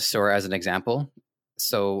own store as an example.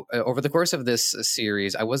 So over the course of this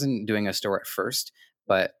series, I wasn't doing a store at first,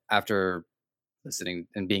 but after listening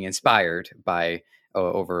and being inspired by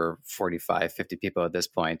over 45, 50 people at this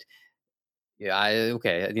point, yeah, I'm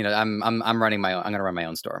running I'm going to run my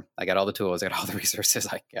own store. I got all the tools, I got all the resources.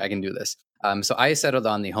 I can do this. So I settled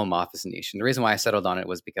on the home office niche. And the reason why I settled on it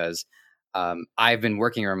was because I've been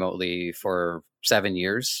working remotely for 7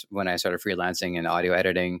 years. When I started freelancing and audio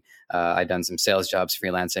editing, I'd done some sales jobs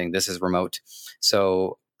freelancing. This is remote.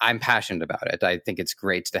 So I'm passionate about it. I think it's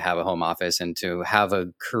great to have a home office and to have a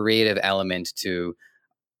creative element to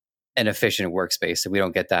an efficient workspace. So we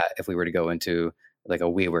don't get that if we were to go into like a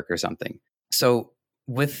WeWork or something. So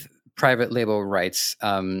with private label rights,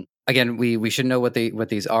 again, we should know what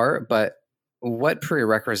these are, but what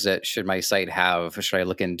prerequisite should my site have? Should I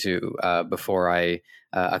look into before I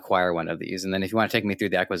acquire one of these? And then if you want to take me through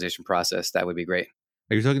the acquisition process, that would be great.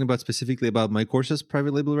 Are you talking about specifically about my courses,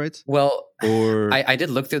 private label rights? Well, or I did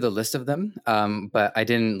look through the list of them, but I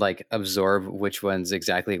didn't like absorb which ones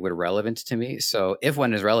exactly were relevant to me. So if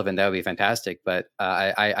one is relevant, that would be fantastic. But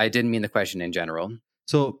I didn't mean the question in general.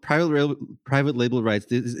 So private label rights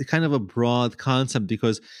is kind of a broad concept,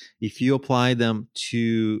 because if you apply them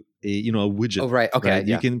to a widget, Oh, right. Okay. right,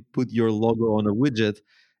 you Yeah. can put your logo on a widget,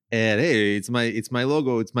 and hey, it's my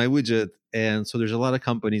logo, it's my widget. And so there's a lot of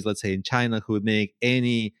companies, let's say in China, who would make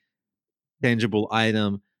any tangible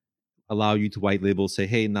item, allow you to white label, say,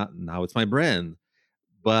 hey, not now it's my brand.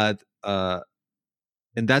 But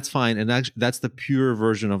and that's fine, and actually that's the pure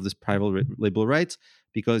version of this private label rights,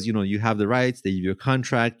 because you have the rights, they give you a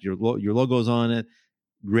contract, your logo's on it,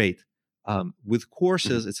 great. With Mhm.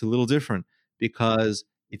 courses it's a little different, because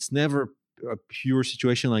it's never a pure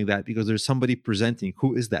situation like that, because there's somebody presenting.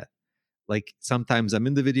 Who is that? Like, sometimes I'm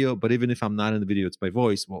in the video, but even if I'm not in the video, it's my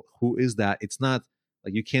voice. Well, who is that? It's not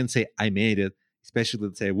like you can't say I made it, especially,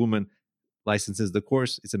 let's say, a woman licenses the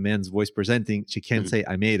course, it's a man's voice presenting, she can't Mhm. say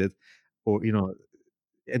I made it. Or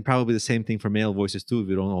and probably the same thing for male voices too, if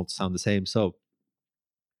they don't all sound the same. So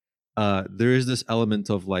there is this element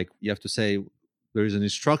of, like, you have to say there is an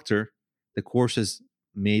instructor, the course is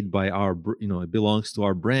made by it belongs to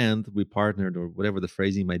our brand, we partnered, or whatever the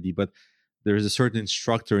phrasing might be. But there is a certain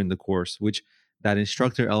instructor in the course, which that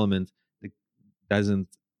instructor element, like, doesn't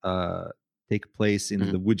uh take place in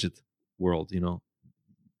Mhm. the widget world.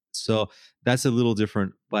 So that's a little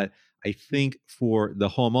different. But I think for the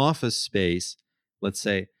home office space, let's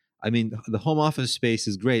say, I mean, the home office space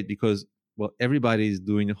is great because, well, everybody's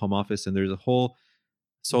doing a home office, and there's a whole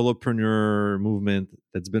solopreneur movement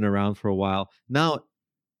that's been around for a while. Now,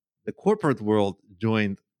 the corporate world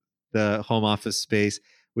joined the home office space,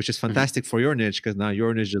 which is Mhm. fantastic for your niche, because now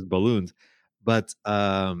your niche just ballooned. But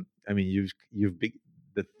I mean,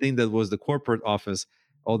 the thing that was the corporate office,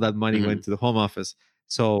 all that money Mhm. went to the home office.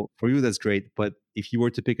 So for you, that's great. But if you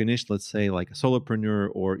were to pick a niche, let's say like a solopreneur,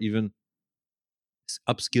 or even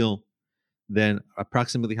upskill, then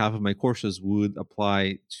approximately half of my courses would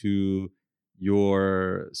apply to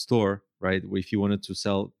your store, right? If you wanted to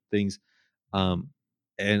sell things, um,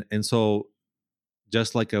 and so,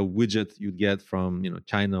 just like a widget you'd get from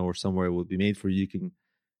China or somewhere, it would be made for you. You can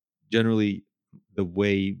generally, the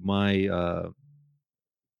way my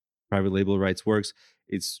private label rights works,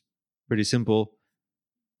 it's pretty simple.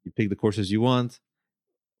 You pick the courses you want.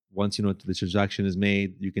 Once the transaction is made,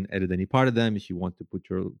 you can edit any part of them. If you want to put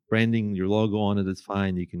your branding, your logo on it, that's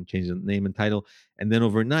fine. You can change the name and title, and then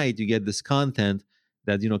overnight you get this content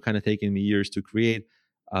that kind of taken me years to create,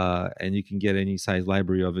 and you can get any size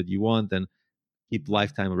library of it you want, and keep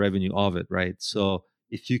lifetime revenue of it, right? So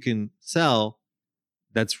if you can sell,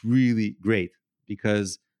 that's really great,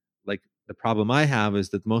 because, like, the problem I have is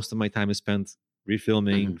that most of my time is spent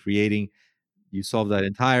refilming, Mhm. creating. You solve that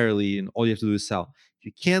entirely, and all you have to do is sell. If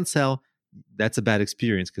you can't sell, that's a bad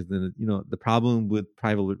experience, because then the problem with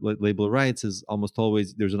private label rights is almost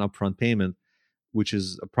always there's an upfront payment, which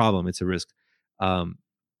is a problem. It's a risk. Um,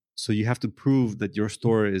 so you have to prove that your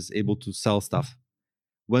store is able to sell stuff.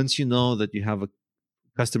 Once you know that you have a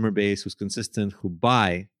customer base who's consistent, who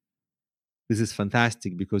buy, this is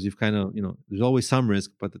fantastic, because you've kind of, there's always some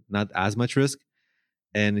risk, but not as much risk.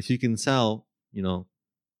 And if you can sell,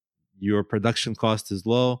 your production cost is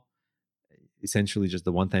low, essentially just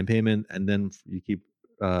the one-time payment, and then you keep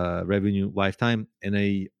revenue lifetime. And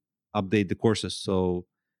I update the courses, so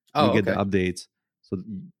you Oh, get the okay. updates. So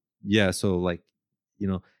yeah, so, like, you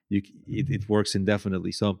know it works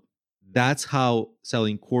indefinitely. So that's how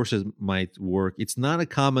selling courses might work. It's not a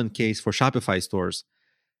common case for Shopify stores.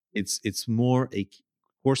 It's more a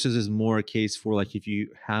courses is more a case for, like, if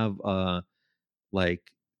you have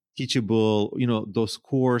like Teachable, those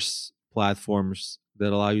course platforms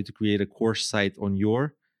that allow you to create a course site on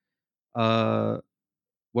your uh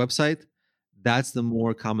website. That's the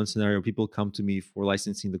more common scenario. People come to me for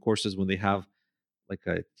licensing the courses when they have like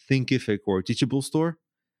a Thinkific or a Teachable store.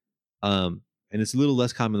 And it's a little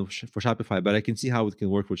less common for Shopify, but I can see how it can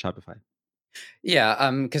work with Shopify.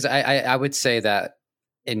 Yeah, because I would say that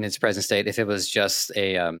in its present state, if it was just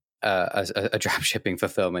a drop shipping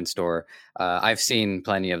fulfillment store, I've seen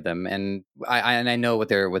plenty of them, and I know what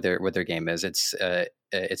their game is.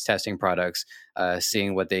 It's testing products,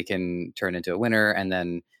 seeing what they can turn into a winner, and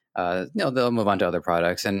then they'll move on to other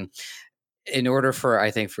products. And in order for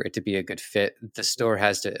I think for it to be a good fit, the store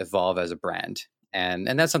has to evolve as a brand. And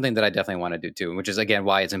that's something that I definitely want to do too, which is again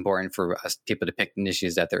why it's important for us people to pick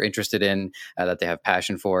niches that they're interested in, that they have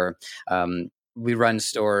passion for. We run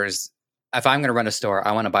stores. If I'm going to run a store,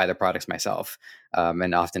 I want to buy the products myself,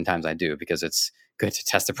 and oftentimes I do because it's good to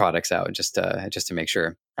test the products out just to make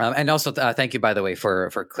sure. And also, thank you by the way for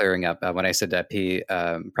clearing up when I said that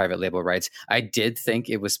private label rights. I did think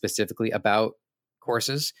it was specifically about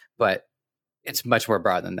courses, but It's much more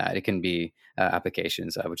broad than that. It can be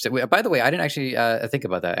applications. Which, by the way, I didn't actually think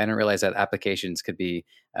about that. I didn't realize that applications could be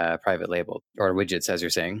private labeled or widgets, as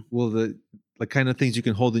you're saying. Well, the like kind of things you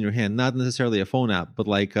can hold in your hand, not necessarily a phone app, but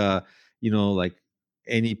like like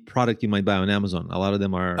any product you might buy on Amazon. A lot of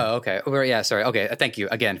them are. Oh, okay. Well, yeah, sorry. Okay, thank you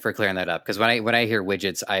again for clearing that up. Because when I hear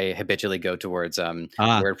widgets, I habitually go towards Yes,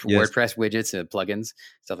 WordPress widgets and plugins,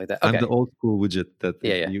 stuff like that. I'm the Okay, old school widget that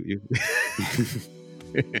yeah, yeah. you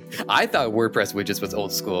I thought WordPress widgets was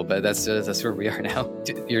old school, but that's where we are now.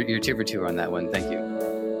 You're 2 for 2 on that one. Thank you.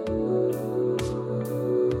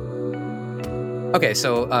 Okay,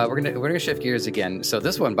 so we're gonna shift gears again. So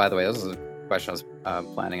this one, by the way, this is a question I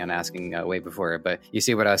was planning on asking way before, but you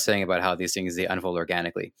see what I was saying about how these things they unfold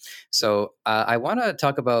organically. So I want to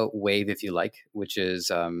talk about Wave, if you like, which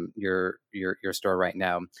is your store right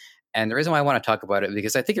now. And the reason why I want to talk about it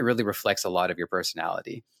because I think it really reflects a lot of your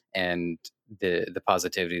personality and the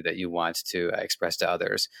positivity that you want to express to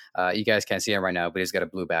others. You guys can't see him right now, but he's got a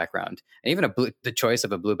blue background, and even the choice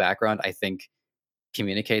of a blue background, I think,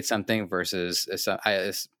 communicates something versus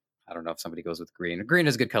I don't know if somebody goes with green. Green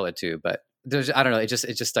is a good color too, but I don't know. It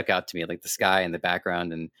just stuck out to me, like the sky and the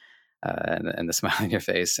background and the smile on your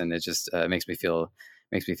face, and it just makes me feel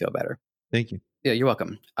better. Thank you. Yeah, you're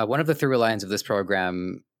welcome. One of the through lines of this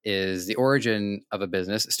program is the origin of a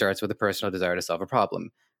business starts with a personal desire to solve a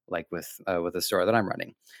problem, like with the store that I'm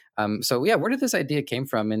running. So yeah, where did this idea came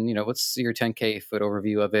from, and what's your 10K foot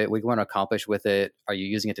overview of it? What do you want to accomplish with it? Are you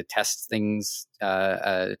using it to test things?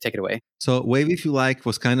 Take it away. So Wave, if you like,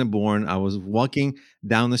 was kind of born. I was walking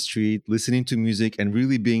down the street, listening to music, and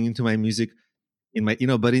really being into my music in my,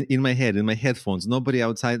 but in my head, in my headphones. Nobody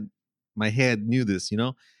outside my head knew this,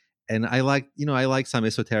 and I like some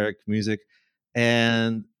esoteric music,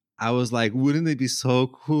 and I was like, wouldn't it be so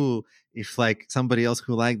cool if like somebody else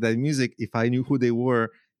who liked that music, if I knew who they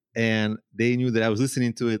were and they knew that I was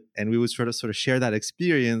listening to it, and we would sort of share that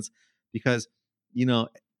experience. Because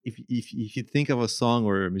if you think of a song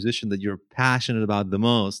or a musician that you're passionate about the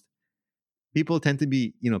most, people tend to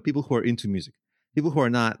be, people who are into music. People who are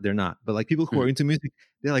not, they're not. But like people who are into music,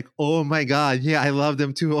 they're like, oh my God, yeah, I love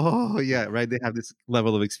them too. Oh yeah, right. They have this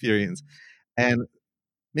level of experience. And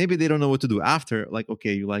maybe they don't know what to do after. Like,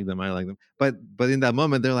 okay, you like them, I like them. But in that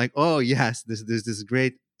moment, they're like, oh yes, this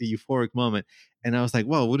great euphoric moment. And I was like,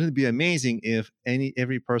 well, wouldn't it be amazing if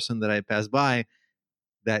every person that I pass by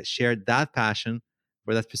that shared that passion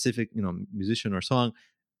for that specific, musician or song,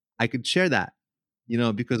 I could share that,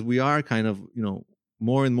 because we are kind of,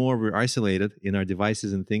 more and more we're isolated in our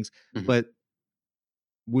devices and things, Mhm. but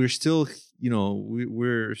we're still,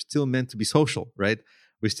 we're still meant to be social, right?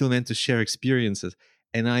 We're still meant to share experiences.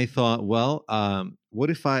 And I thought, well, what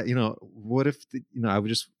if I would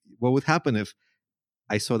just, what would happen if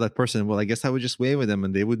I saw that person? Well, I guess I would just wave at them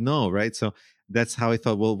and they would know, right? So that's how I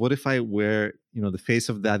thought, well, what if I wear, the face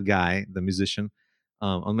of that guy, the musician,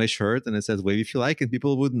 on my shirt, and it says wave if you like, and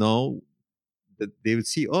people would know that they would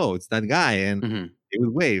see, oh, it's that guy, and Mm-hmm. they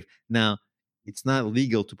would wave. Now, it's not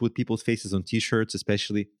legal to put people's faces on T-shirts,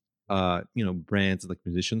 especially brands like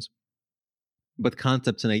musicians, but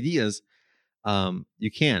concepts and ideas,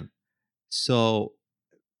 you can. So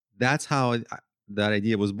that's how that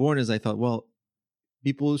idea was born. Is I thought, well,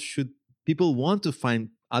 people want to find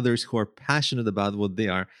others who are passionate about what they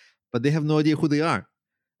are, but they have no idea who they are,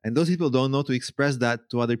 and those people don't know to express that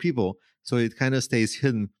to other people. So it kind of stays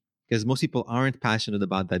hidden because most people aren't passionate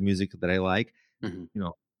about that music that I like. Mm-hmm.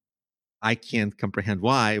 I can't comprehend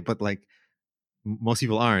why, but like most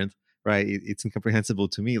people aren't, right? It's incomprehensible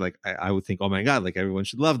to me. Like I would think, oh my God, like everyone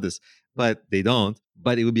should love this, but they don't.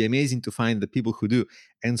 But it would be amazing to find the people who do.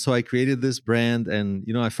 And so I created this brand, and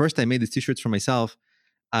at first I made these t-shirts for myself.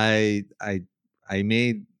 I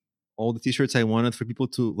made all the t-shirts I wanted for people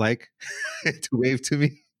to like to wave to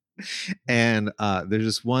me. And there's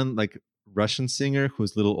this one like Russian singer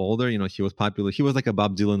who's a little older. He was popular. He was like a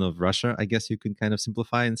Bob Dylan of Russia, I guess you can kind of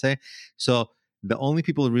simplify and say. So the only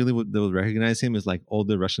people really that would recognize him is like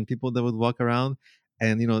older Russian people that would walk around,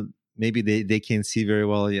 and maybe they can't see very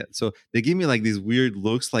well yet. So they give me like these weird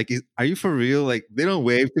looks. Like, are you for real? Like they don't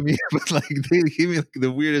wave to me, but like they give me like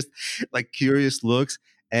the weirdest, like curious looks.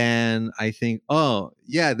 And I think, oh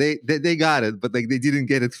yeah, they got it, but like they didn't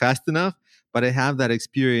get it fast enough. But I have that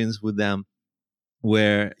experience with them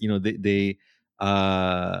where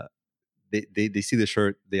uh they see the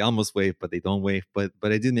shirt, they almost wave, but they don't wave. But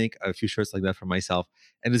I did make a few shirts like that for myself,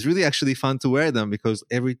 and it's really actually fun to wear them because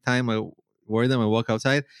every time I wear them, I walk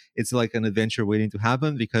outside, it's like an adventure waiting to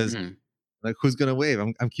happen because Mm-hmm. Like, who's gonna wave?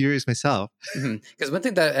 I'm curious myself. Because one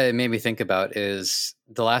thing that it made me think about is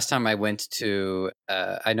the last time I went to,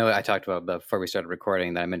 I know I talked about before we started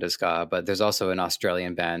recording that I'm into ska, but there's also an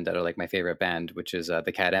Australian band that are like my favorite band, which is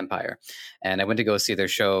the Cat Empire. And I went to go see their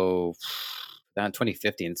show in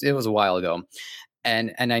 2015. It was a while ago.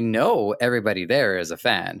 And I know everybody there is a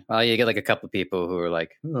fan. Well, you get like a couple of people who are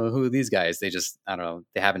like, oh, who are these guys? They just, I don't know,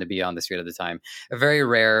 they happen to be on the street at the time. A very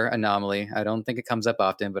rare anomaly. I don't think it comes up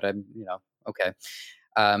often, but I'm, okay.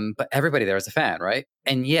 But everybody there is a fan, right?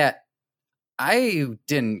 And yet I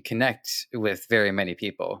didn't connect with very many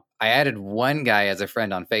people. I added one guy as a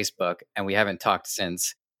friend on Facebook, and we haven't talked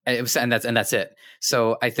since. And that's it.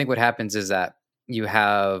 So I think what happens is that you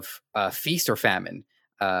have feast or famine,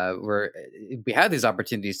 where we have these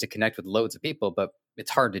opportunities to connect with loads of people, but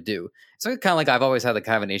it's hard to do. So kind of like I've always had like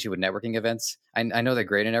kind of an issue with networking events. I know they're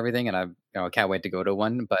great and everything, and I can't wait to go to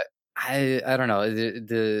one, but I don't know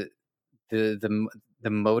the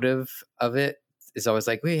motive of it is always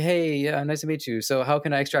like, hey, yeah, nice to meet you. So how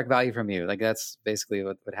can I extract value from you? Like that's basically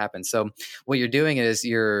what happens. So what you're doing is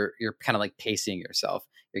you're kind of like pacing yourself.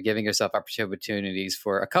 You're giving yourself opportunities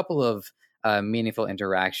for a couple of meaningful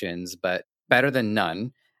interactions, but better than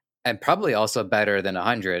none, and probably also better than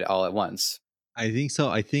 100 all at once. I think so.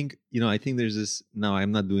 I think there's this. Now,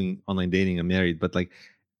 I'm not doing online dating. I'm married, but like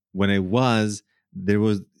when I was, it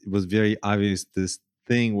was very obvious this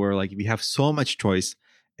thing where like we have so much choice,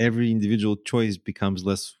 every individual choice becomes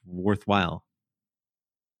less worthwhile,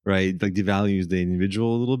 right? Like devalues the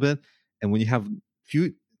individual a little bit. And when you have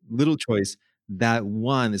few little choice, that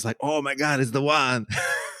one is like, oh my God, it's the one.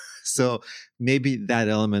 So maybe that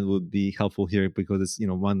element would be helpful here because it's,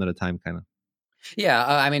 one at a time kind of. Yeah,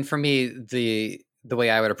 I mean, for me, the way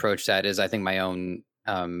I would approach that is, I think my own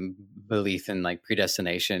belief in like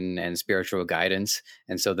predestination and spiritual guidance,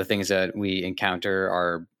 and so the things that we encounter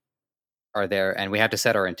are there, and we have to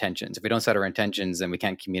set our intentions. If we don't set our intentions, then we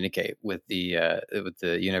can't communicate with the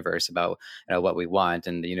universe about what we want,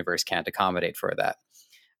 and the universe can't accommodate for that.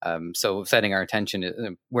 So setting our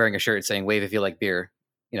intention, wearing a shirt saying "Wave if you like beer."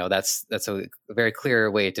 That's a very clear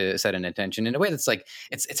way to set an intention in a way that's like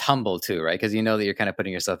it's humble too, right? Because you know that you're kind of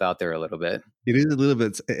putting yourself out there a little bit. It is a little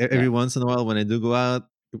bit every once in a while when I do go out.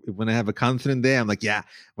 When I have a confident day, I'm like, yeah.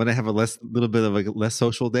 When I have a little bit of a less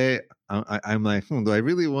social day, I'm like, do I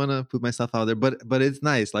really want to put myself out there? But it's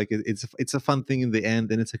nice. Like it's a fun thing in the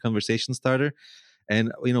end, and it's a conversation starter.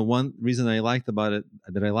 And one reason I liked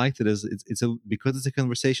it is because it's a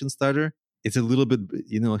conversation starter. It's a little bit,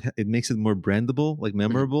 it makes it more brandable, like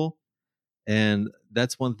memorable. And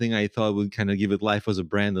that's one thing I thought would kind of give it life as a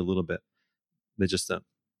brand a little bit. That's just a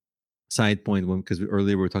side point, because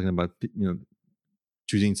earlier we were talking about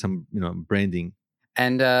choosing some branding.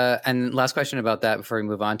 And last question about that before we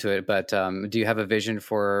move on to it. But do you have a vision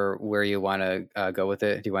for where you want to go with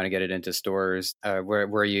it? Do you want to get it into stores? How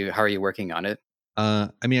are you working on it? I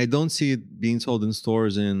mean, I don't see it being sold in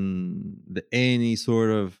stores in any sort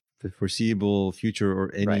of foreseeable future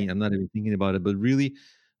or any. Right. I'm not even thinking about it, but really,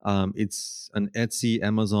 it's an Etsy,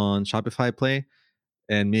 Amazon, Shopify play,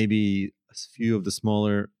 and maybe a few of the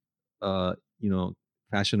smaller,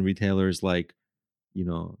 fashion retailers like,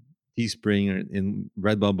 Teespring and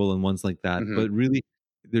Redbubble and ones like that. Mm-hmm. But really,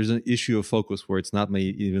 there's an issue of focus where it's not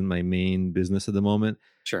even my main business at the moment.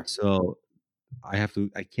 Sure. So I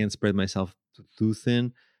can't spread myself too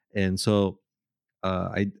thin, and so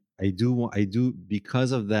I do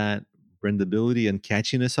because of that brandability and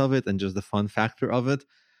catchiness of it, and just the fun factor of it.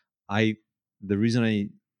 The reason I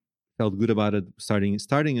felt good about it starting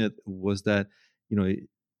it was that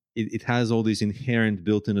it has all these inherent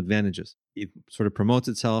built-in advantages. It sort of promotes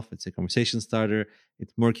itself. It's a conversation starter.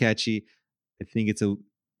 It's more catchy. I think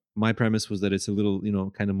my premise was that it's a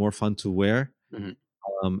little kind of more fun to wear.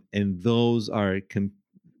 Mm-hmm. And those are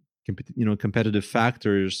competitive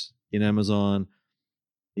factors in Amazon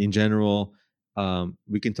in general.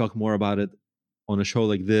 We can talk more about it on a show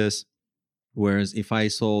like this. Whereas if I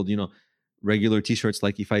sold, regular T-shirts,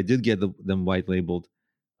 like if I did get them white labeled,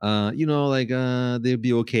 they'd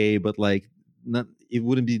be okay, but like it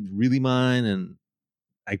wouldn't be really mine, and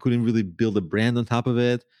I couldn't really build a brand on top of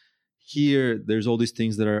it. Here, there's all these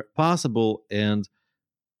things that are possible, and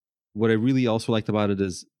what I really also liked about it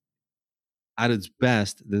is, at its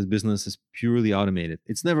best, this business is purely automated.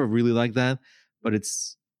 It's never really like that, but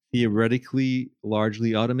it's theoretically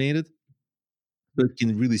largely automated, so it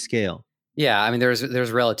can really scale. Yeah, I mean,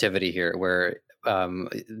 there's relativity here where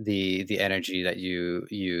the energy that you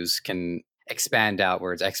use can expand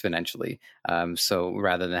outwards exponentially. So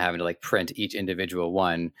rather than having to like print each individual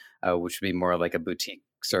one, which would be more like a boutique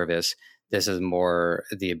service, This is more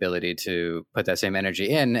the ability to put that same energy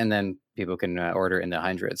in, and then people can order in the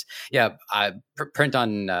hundreds. Yeah, print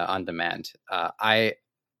on demand. I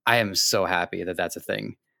am so happy that that's a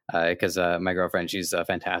thing, because my girlfriend, she's a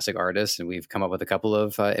fantastic artist, and we've come up with a couple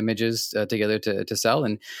of images together to sell.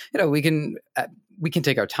 And we can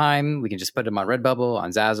take our time. We can just put them on Redbubble,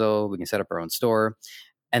 on Zazzle. We can set up our own store,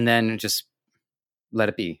 and then just let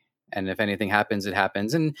it be. And if anything happens, it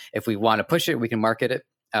happens. And if we want to push it, we can market it.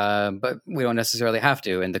 But we don't necessarily have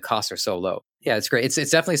to, and the costs are so low. Yeah, it's great. It's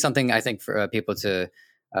definitely something, I think, for people to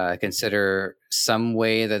consider some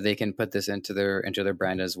way that they can put this into their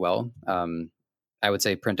brand as well. I would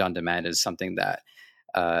say print on demand is something that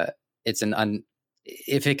it's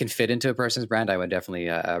if it can fit into a person's brand, I would definitely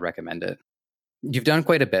recommend it. You've done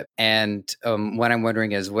quite a bit. And what I'm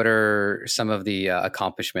wondering is, what are some of the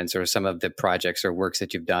accomplishments or some of the projects or works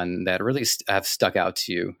that you've done that really have stuck out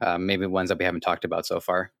to you? Maybe ones that we haven't talked about so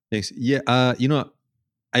far. Thanks. Yeah.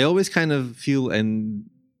 I always kind of feel, and,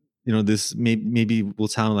 this maybe will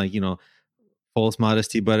sound like, false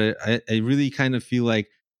modesty, but I really kind of feel like,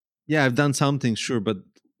 yeah, I've done something, sure. But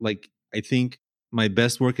like, I think my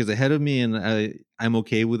best work is ahead of me, and I'm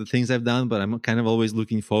okay with the things I've done, but I'm kind of always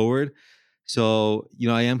looking forward. So,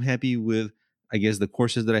 I am happy with, I guess, the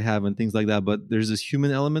courses that I have and things like that. But there's this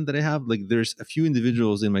human element that I have. Like, there's a few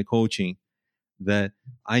individuals in my coaching that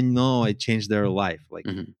I know I changed their life.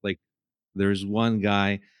 Like there's one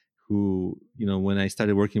guy who, when I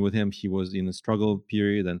started working with him, he was in a struggle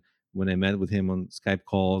period. And when I met with him on Skype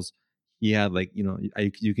calls, he had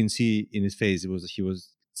you can see in his face, he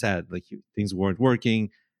was sad. Like things weren't working.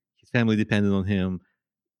 His family depended on him.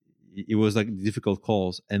 It was like difficult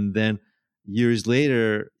calls. And then years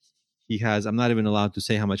later, I'm not even allowed to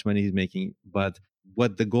say how much money he's making, but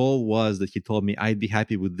what the goal was that he told me, I'd be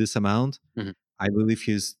happy with this amount. Mm-hmm. I believe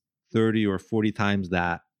he's 30 or 40 times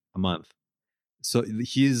that a month. So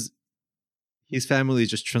his family is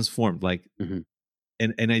just transformed. Like, mm-hmm.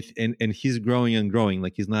 and he's growing and growing.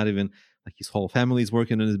 Like, he's not even, like, his whole family is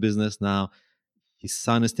working on his business now. His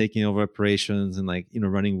son is taking over operations and, like,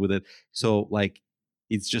 running with it. So, like,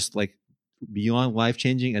 it's just like beyond life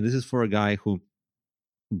changing. And this is for a guy who,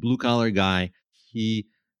 blue collar guy, he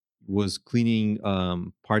was cleaning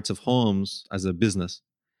parts of homes as a business,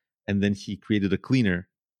 and then he created a cleaner,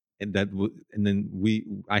 and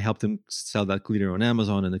I helped him sell that cleaner on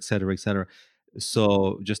Amazon, and et cetera, et cetera.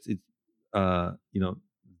 So just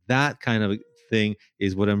that kind of thing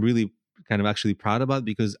is what I'm really kind of actually proud about,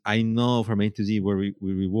 because I know from A to Z where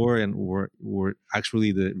we were, and were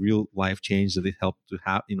actually the real life change that it helped to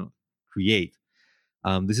have, create.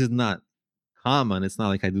 This is not common. It's not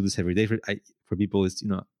like I do this every day for people. It's,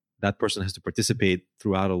 that person has to participate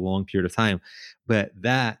throughout a long period of time. But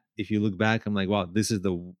that, if you look back, I'm like, wow,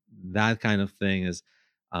 that kind of thing is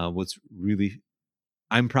what's really,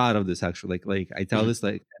 I'm proud of this actually. Like I tell this,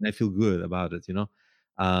 like, and I feel good about it,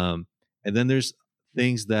 and then there's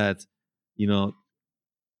things that,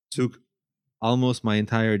 took almost my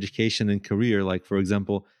entire education and career. Like, for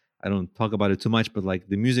example, I don't talk about it too much, but like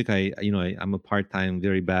the music, I'm a part-time,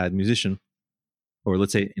 very bad musician, or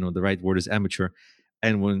let's say, the right word is amateur.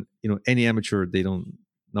 And when, any amateur, they don't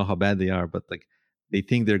know how bad they are, but like they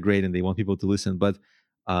think they're great and they want people to listen. But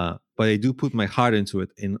I do put my heart into it,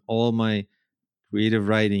 in all my creative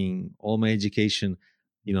writing, all my education,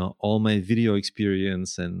 all my video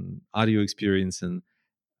experience and audio experience, and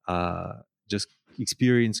just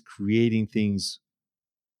experience creating things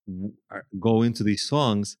go into these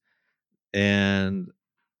songs. And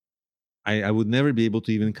I would never be able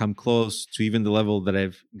to even come close to even the level that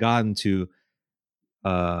I've gotten to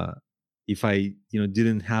if I,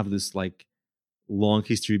 didn't have this like long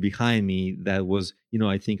history behind me. That was,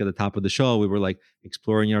 I think at the top of the show, we were like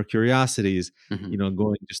exploring our curiosities,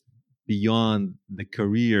 going just beyond the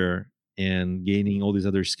career and gaining all these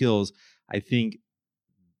other skills. I think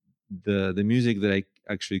the music that I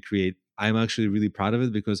actually create, I'm actually really proud of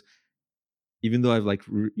it, because even though I've like,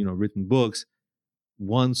 written books,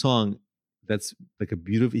 one song that's like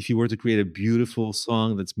if you were to create a beautiful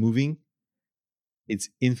song that's moving, it's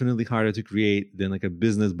infinitely harder to create than like a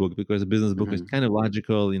business book, because a business book is kind of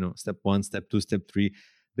logical, step 1, step 2, step 3.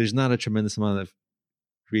 There's not a tremendous amount of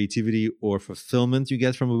creativity or fulfillment you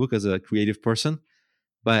get from a book as a creative person.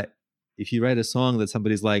 But if you write a song that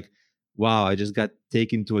somebody's like, wow, I just got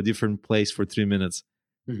taken to a different place for 3 minutes,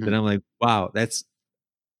 then I'm like, wow,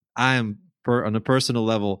 on a personal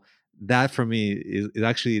level, that for me is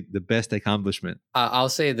actually the best accomplishment. I'll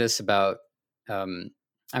say this about, I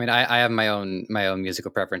have my own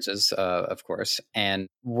musical preferences, of course. And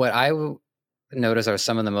what notice are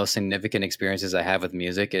some of the most significant experiences I have with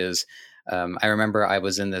music is I remember I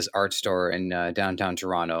was in this art store in downtown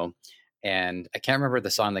Toronto, and I can't remember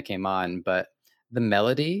the song that came on, but the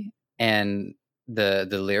melody and the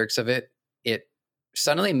lyrics of it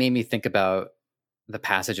suddenly made me think about the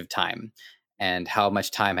passage of time and how much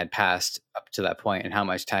time had passed up to that point and how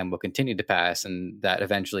much time will continue to pass and that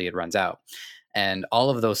eventually it runs out. And all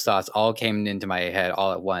of those thoughts all came into my head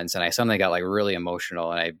all at once. And I suddenly got like really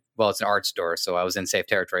emotional. And well, it's an art store, so I was in safe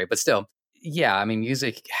territory, but still, yeah, I mean,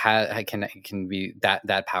 music can be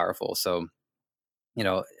that powerful. So,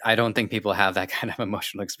 I don't think people have that kind of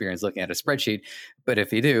emotional experience looking at a spreadsheet. But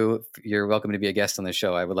if you do, you're welcome to be a guest on the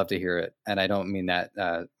show. I would love to hear it. And I don't mean that,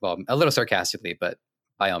 well, a little sarcastically, but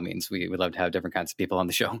by all means, we would love to have different kinds of people on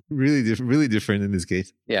the show. Really different in this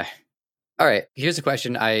case. Yeah. All right. Here's a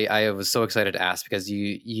question I was so excited to ask because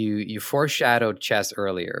you foreshadowed chess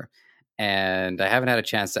earlier, and I haven't had a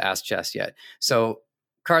chance to ask chess yet. So,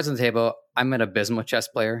 cards on the table. I'm an abysmal chess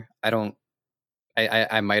player.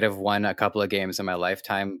 I might have won a couple of games in my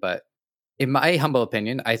lifetime, but in my humble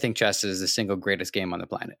opinion, I think chess is the single greatest game on the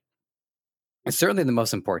planet. It's certainly the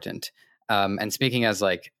most important. And speaking as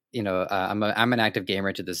like, I'm an active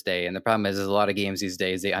gamer to this day, and the problem is a lot of games these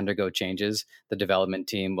days they undergo changes. The development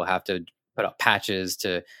team will have to put out patches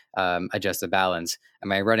to adjust the balance. And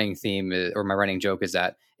my running theme or my running joke is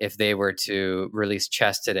that if they were to release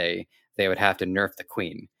chess today, they would have to nerf the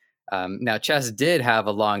queen. Now, chess did have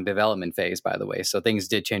a long development phase, by the way, so things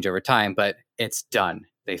did change over time, but it's done.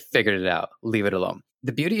 They figured it out. Leave it alone.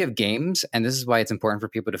 The beauty of games, and this is why it's important for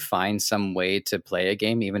people to find some way to play a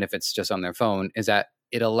game, even if it's just on their phone, is that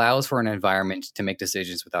it allows for an environment to make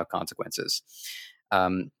decisions without consequences.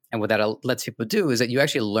 And what that lets people do is that you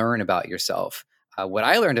actually learn about yourself. What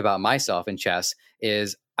I learned about myself in chess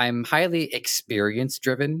is I'm highly experience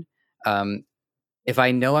driven. If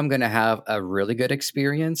I know I'm going to have a really good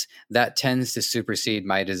experience, that tends to supersede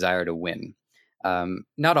my desire to win.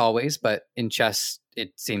 Not always, but in chess,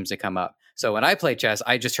 it seems to come up. So when I play chess,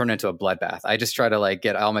 I just turn into a bloodbath. I just try to like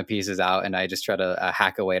get all my pieces out and I just try to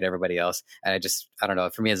hack away at everybody else. And I don't know,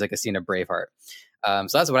 for me, it's like a scene of Braveheart.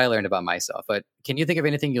 So that's what I learned about myself. But can you think of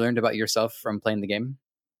anything you learned about yourself from playing the game?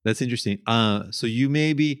 That's interesting. So you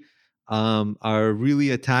maybe are really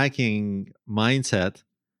attacking mindset,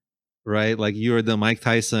 right? Like you're the Mike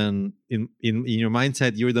Tyson in your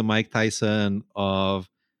mindset. You're the Mike Tyson of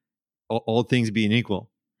all things being equal,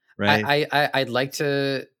 right? I'd like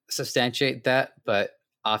to substantiate that, but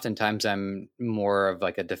oftentimes I'm more of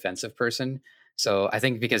like a defensive person. So I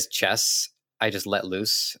think because chess, I just let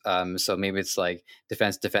loose. So maybe it's like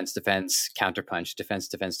defense, defense, defense, counterpunch, defense,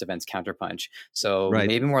 defense, defense, counterpunch. So Right.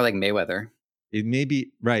 maybe more like Mayweather. It may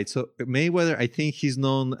be right. So Mayweather, I think he's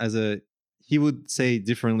known as he would say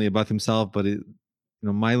differently about himself, but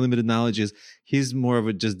my limited knowledge is he's more of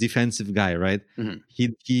a just defensive guy, right? Mm-hmm.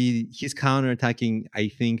 He's counterattacking. I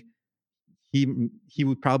think he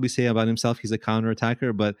would probably say about himself he's a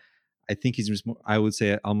counterattacker, but I think he's just more, I would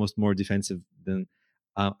say almost more defensive than.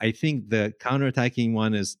 I think the counterattacking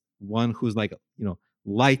one is one who's like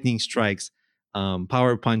lightning strikes,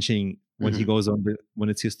 power punching when he goes on when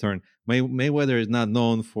it's his turn. Mayweather is not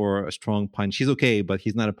known for a strong punch. He's okay, but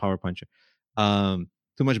he's not a power puncher.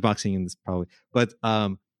 Too much boxing in this probably, but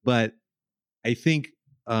I think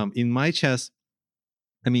in my chess,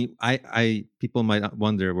 I mean, I people might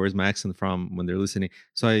wonder where's my accent from when they're listening.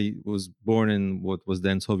 So I was born in what was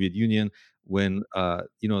then Soviet Union when the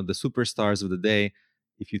superstars of the day.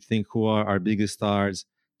 If you think who are our biggest stars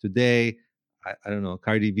today, I don't know,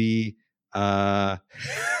 Cardi B,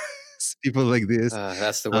 people like this.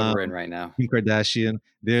 That's the one we're in right now. Kim Kardashian,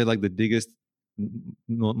 they're like the biggest,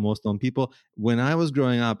 most known people. When I was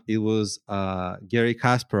growing up, it was Garry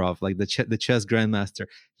Kasparov, like the chess grandmaster.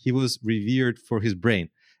 He was revered for his brain,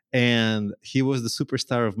 and he was the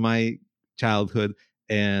superstar of my childhood.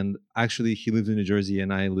 And actually, he lives in New Jersey,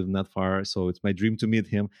 and I live not far, so it's my dream to meet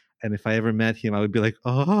him. And if I ever met him, I would be like,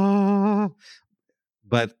 oh.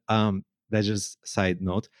 But that's just a side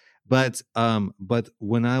note. But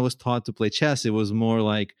when I was taught to play chess, it was more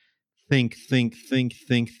like think.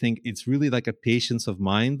 It's really like a patience of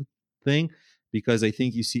mind thing, because I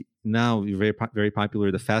think you see now you're very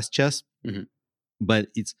popular the fast chess, but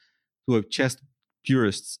it's to a chess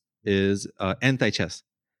purists is anti-chess,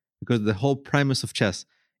 because the whole premise of chess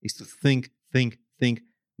is to think.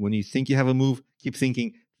 When you think you have a move, keep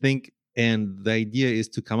thinking, think. And the idea is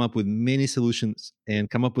to come up with many solutions and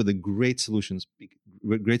come up with a great solution.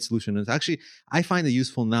 And actually, I find it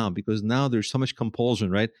useful now because now there's so much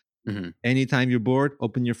compulsion, right? Anytime you're bored,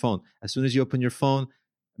 open your phone. As soon as you open your phone,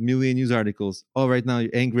 a million news articles. Oh, right now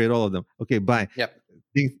you're angry at all of them. Okay, bye. Yep.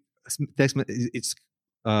 it's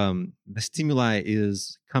the stimuli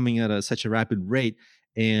is coming at such a rapid rate,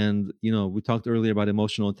 and we talked earlier about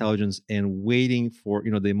emotional intelligence and waiting for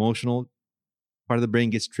the emotional part of the brain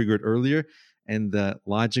gets triggered earlier and the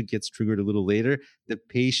logic gets triggered a little later. The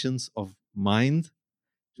patience of mind,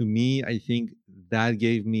 to me, I think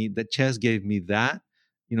that chess gave me that.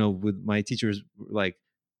 With my teachers, like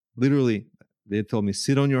literally, they told me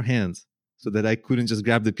sit on your hands so that I couldn't just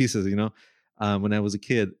grab the pieces. When I was a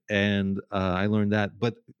kid, and I learned that.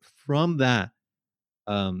 But from that,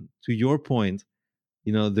 to your point,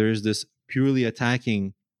 there's this purely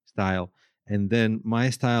attacking style, and then my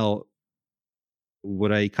style,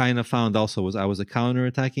 what I kind of found also was I was a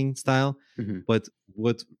counter-attacking style. Mm-hmm. But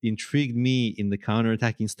what intrigued me in the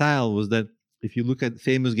counter-attacking style was that if you look at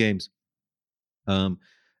famous games,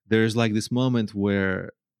 there's like this moment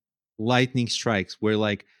where lightning strikes, where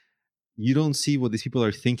like you don't see what these people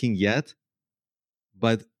are thinking yet,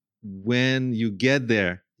 but when you get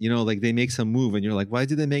there, like they make some move and you're like, why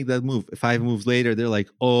did they make that move? 5 moves later, they're like,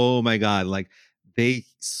 oh my God, like they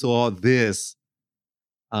saw this.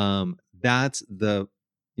 That's the,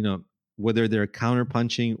 whether they're counter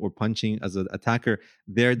punching or punching as an attacker,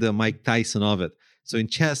 they're the Mike Tyson of it. So in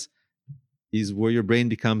chess is where your brain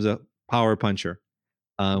becomes a power puncher,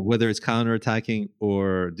 whether it's counter attacking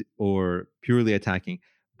or purely attacking.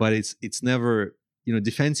 But it's never,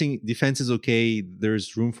 defense is okay.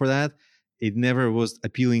 There's room for that. It never was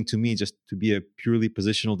appealing to me just to be a purely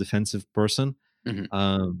positional defensive person.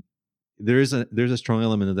 Mm-hmm. There's a strong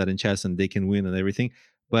element of that in chess, and they can win and everything.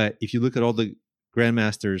 But if you look at all the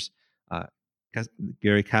grandmasters, uh,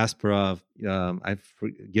 Gary Kasparov,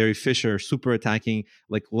 Gary Fischer, super attacking,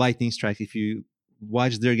 like lightning strike. If you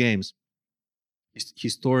watch their games,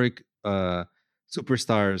 historic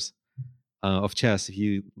superstars of chess, if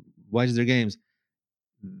you watch their games,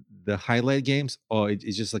 the highlight games,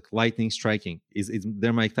 it's just like lightning striking.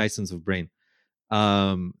 They're Mike Tyson's of brain.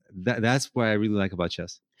 That's what I really like about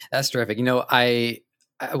chess. That's terrific. I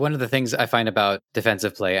one of the things I find about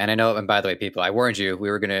defensive play, and I know, and by the way, people, I warned you,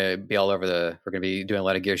 we were going to be all over we're going to be doing a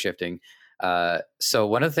lot of gear shifting. So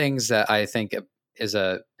one of the things that I think is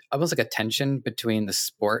almost like a tension between the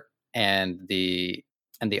sport and the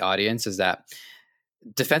audience is that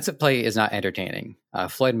defensive play is not entertaining.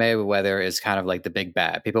 Floyd Mayweather is kind of like the big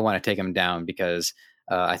bad. People want to take him down because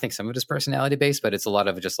I think some of it is personality based, but it's a lot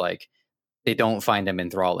of just like they don't find him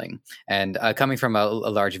enthralling. And coming from a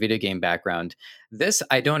large video game background, this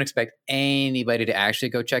I don't expect anybody to actually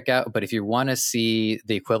go check out. But if you want to see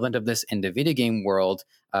the equivalent of this in the video game world,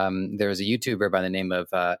 there's a YouTuber by the name of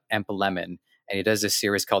Emp Lemon, and he does this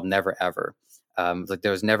series called Never Ever. Like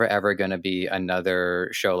there's never ever going to be another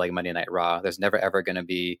show like Monday Night Raw. There's never ever going to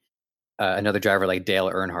be another driver like Dale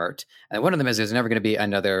Earnhardt. And one of them is there's never going to be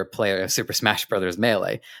another player of Super Smash Brothers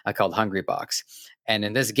Melee called Hungrybox. And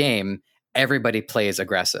in this game, everybody plays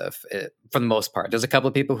aggressive for the most part. There's a couple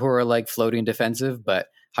of people who are like floating defensive, but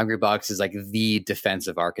Hungrybox is like the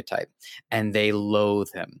defensive archetype, and they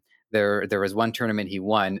loathe him. There was one tournament he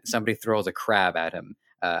won. Somebody throws a crab at him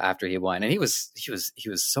after he won, and he was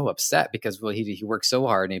so upset because he worked so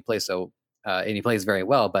hard and he plays very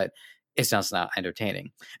well, but it's just not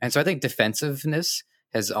entertaining. And so I think defensiveness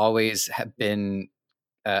has always been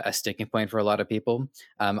a sticking point for a lot of people.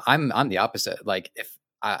 I'm the opposite. Like if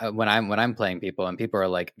when I'm playing people and people are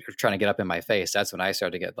like trying to get up in my face, that's when I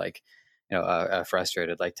start to get like,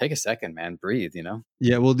 frustrated. Like, take a second, man, breathe.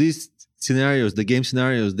 Yeah, well, these scenarios, the game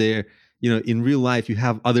scenarios, they're in real life you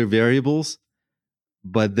have other variables,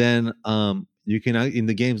 but then you can in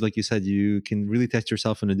the games, like you said, you can really test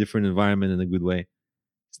yourself in a different environment in a good way.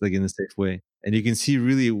 It's like in a safe way, and you can see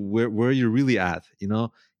really where you're really at.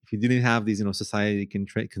 If you didn't have these society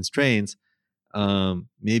constraints,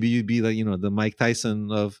 maybe you'd be like the Mike Tyson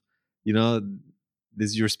of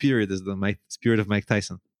this. Your spirit is the spirit of Mike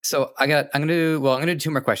Tyson. So I'm gonna do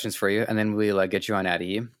 2 more questions for you, and then we'll get you on out of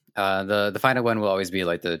here. The final one will always be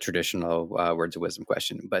like the traditional words of wisdom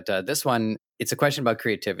question, but this one, it's a question about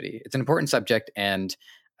creativity. It's an important subject, and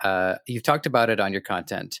you've talked about it on your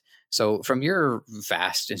content. So from your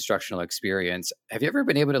vast instructional experience, have you ever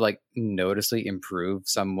been able to like noticeably improve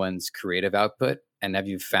someone's creative output? And have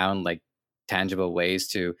you found like tangible ways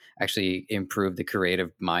to actually improve the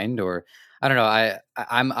creative mind? Or I don't know.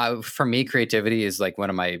 I'm for me, creativity is like one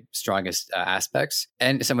of my strongest aspects.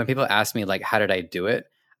 And so when people ask me like, how did I do it?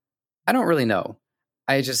 I don't really know.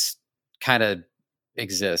 I just kind of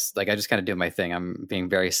exist. Like I just kind of do my thing. I'm being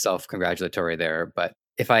very self-congratulatory there. But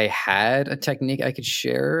if I had a technique I could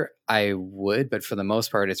share, I would. But for the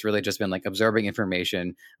most part, it's really just been like absorbing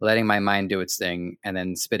information, letting my mind do its thing, and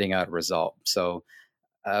then spitting out a result. So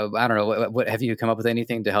I don't know. What have you come up with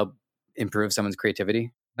anything to help improve someone's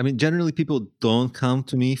creativity? I mean, generally people don't come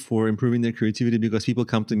to me for improving their creativity because people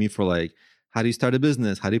come to me for like, how do you start a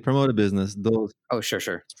business? How do you promote a business? Those Oh, sure,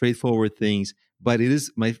 sure. straightforward things. But it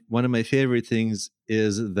is my one of my favorite things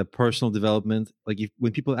is the personal development. Like if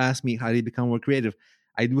when people ask me how do you become more creative,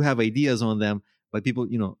 I do have ideas on them, but people,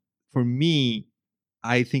 for me,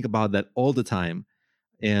 I think about that all the time.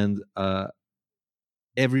 And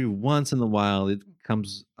every once in a while it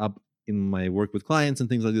comes up in my work with clients and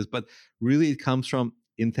things like this, but really it comes from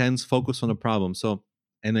intense focus on a problem. So,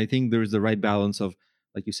 and I think there's the right balance of,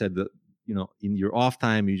 like you said, in your off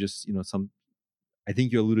time you just, some, I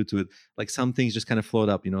think you alluded to it, like some things just kind of float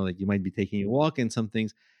up, like you might be taking a walk and some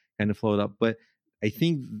things kind of float up. But I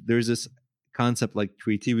think there's this concept like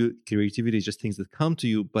creativity is just things that come to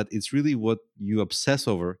you, but it's really what you obsess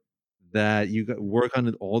over, that you work on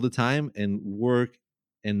it all the time and work,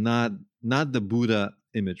 and not the Buddha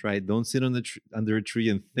image, right? Don't sit on under a tree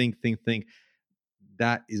and think.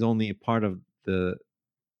 That is only a part of the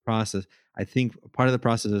process. I think part of the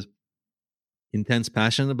process is intense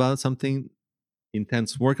passion about something,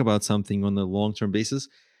 intense work about something on a long-term basis.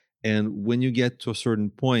 And when you get to a certain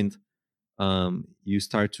point, you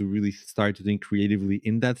start to really start to think creatively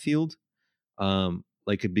in that field.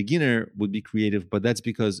 Like a beginner would be creative, but that's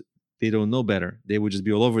because they don't know better. They would just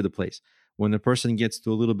be all over the place. When a person gets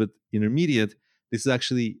to a little bit intermediate, this is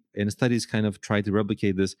actually, and studies kind of try to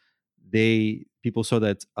replicate this. People saw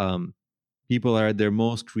that people are at their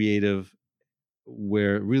most creative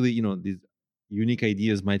where really, these unique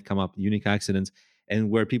ideas might come up, unique accidents, and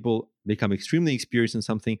where people become extremely experienced in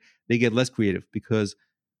something, they get less creative. Because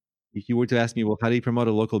if you were to ask me, well, how do you promote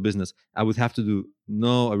a local business? I would have to do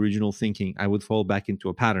no original thinking. I would fall back into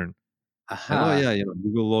a pattern. Like, oh Aha. yeah,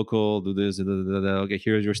 Google local, do this, da, da, da, da. Okay,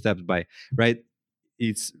 here's your steps by, right?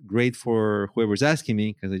 It's great for whoever's asking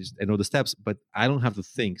me because I know the steps, but I don't have to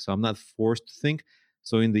think, so I'm not forced to think.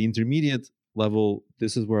 So in the intermediate level,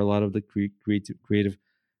 this is where a lot of the creative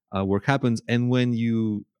work happens. And when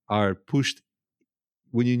you are pushed,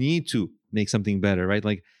 when you need to make something better, right?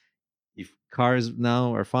 Like if cars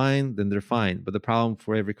now are fine, then they're fine. But the problem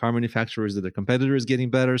for every car manufacturer is that their competitor is getting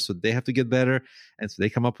better, so they have to get better, and so they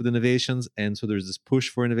come up with innovations, and so there's this push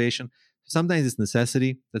for innovation. Sometimes it's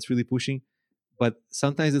necessity that's really pushing, but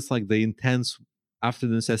sometimes it's like the intense, after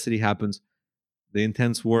the necessity happens, the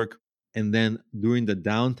intense work, and then during the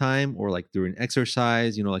downtime or like during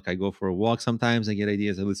exercise, like I go for a walk, sometimes I get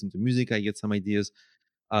ideas, I listen to music, I get some ideas.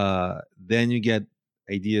 Then you get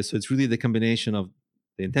ideas. So it's really the combination of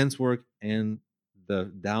the intense work and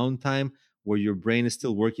the downtime where your brain is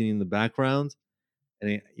still working in the background.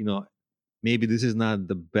 And maybe this is not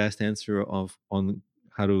the best answer of on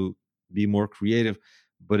how to be more creative,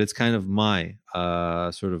 but it's kind of my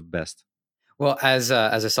sort of best. Well, as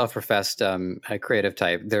a self-professed creative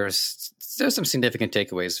type, there's some significant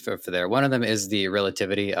takeaways for there. One of them is the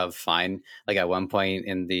relativity of fine. Like at one point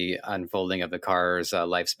in the unfolding of the car's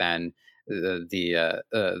lifespan,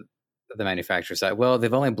 the manufacturer said, "Well,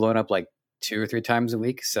 they've only blown up like 2 or 3 times a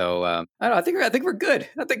week, so I don't know. I think we're good.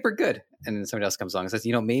 I think we're good." And then somebody else comes along and says,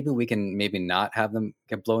 maybe we can maybe not have them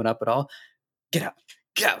get blown up at all. Get out,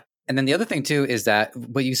 get out. And then the other thing too is that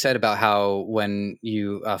what you said about how when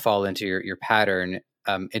you fall into your pattern,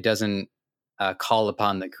 it doesn't call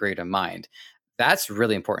upon the creative mind. That's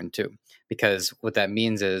really important too, because what that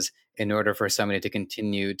means is in order for somebody to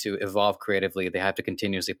continue to evolve creatively, they have to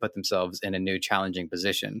continuously put themselves in a new challenging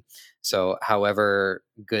position. So however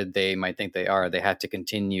good they might think they are, they have to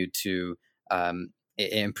continue to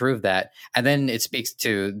improve that. And then it speaks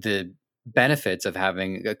to the benefits of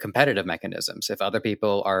having competitive mechanisms. If other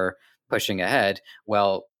people are pushing ahead,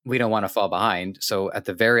 well, we don't want to fall behind. So at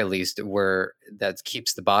the very least, that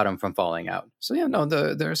keeps the bottom from falling out. So yeah, no,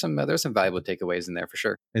 there's some valuable takeaways in there for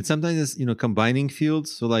sure. And sometimes it's combining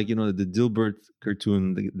fields. So like the Dilbert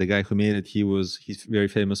cartoon, the guy who made it, he's very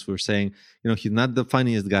famous for saying he's not the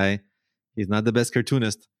funniest guy, he's not the best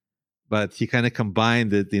cartoonist, but he kind of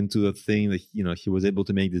combined it into a thing that he was able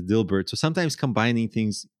to make the Dilbert. So sometimes combining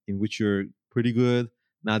things in which you're pretty good,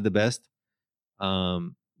 not the best,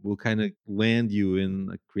 will kind of land you in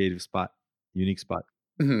a creative spot, unique spot.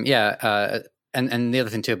 Mm-hmm, yeah, and the other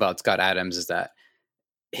thing too about Scott Adams is that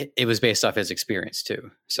it was based off his experience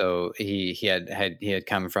too. So he had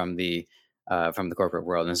come from the corporate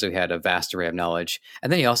world, and so he had a vast array of knowledge.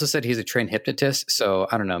 And then he also said he's a trained hypnotist. So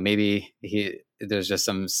I don't know, maybe there's just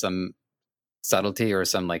some subtlety or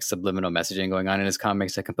some like subliminal messaging going on in his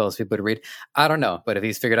comics that compels people to read. I don't know, but if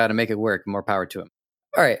he's figured out how to make it work, more power to him.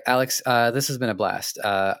 All right, Alex, this has been a blast.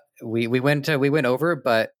 We went over,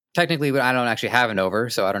 but technically I don't actually have an over,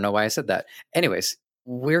 so I don't know why I said that. Anyways,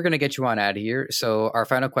 we're going to get you on out of here. So our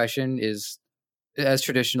final question is as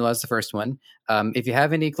traditional as the first one. If you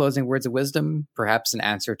have any closing words of wisdom, perhaps an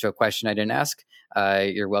answer to a question I didn't ask,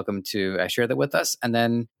 you're welcome to share that with us. And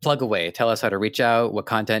then plug away. Tell us how to reach out, what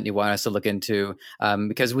content you want us to look into.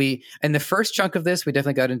 Because in the first chunk of this, we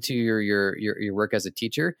definitely got into your work as a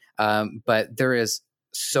teacher. But there is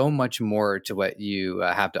so much more to what you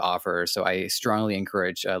have to offer. So I strongly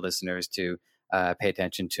encourage listeners to pay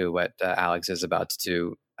attention to what Alex is about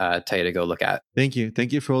to tell you to go look at. Thank you.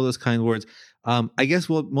 Thank you for all those kind words. I guess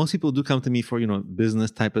most people do come to me for,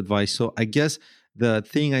 business type advice. So I guess the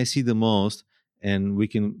thing I see the most, and we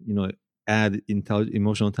can, add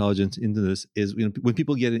emotional intelligence into this, is when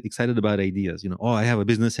people get excited about ideas, oh, I have a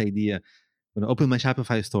business idea. I'm going to open my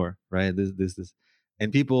Shopify store, right? This.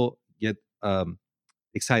 And people get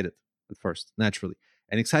excited at first, naturally.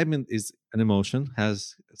 And excitement is an emotion,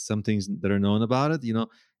 has some things that are known about it.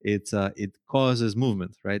 It causes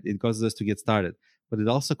movement, right? It causes us to get started, but it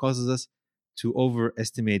also causes us to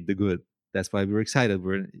overestimate the good. That's why we're excited.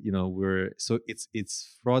 So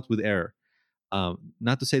it's fraught with error.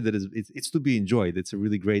 Not to say that it's to be enjoyed. It's a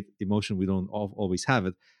really great emotion. We don't always have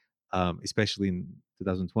it, especially in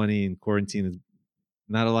 2020 in quarantine. It's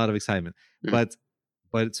not a lot of excitement, but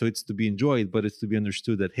so it's to be enjoyed, but it's to be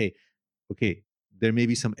understood that, hey, okay, there may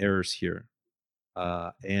be some errors here.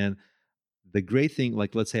 And the great thing,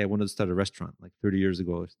 like, let's say I wanted to start a restaurant like 30 years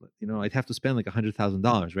ago, I'd have to spend like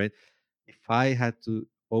 $100,000, right? If I had to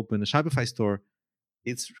open a Shopify store,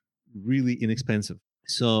 it's really inexpensive.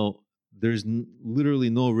 So there's literally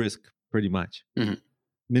no risk, pretty much. Mm-hmm.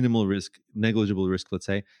 Minimal risk, negligible risk, let's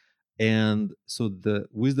say. And so the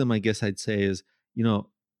wisdom, I guess I'd say, is,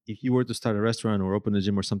 if you were to start a restaurant or open a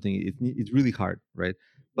gym or something, it's really hard, right?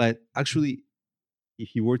 But actually,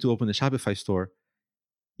 if you were to open a Shopify store,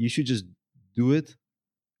 you should just do it,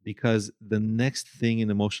 because the next thing in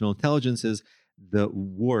emotional intelligence is the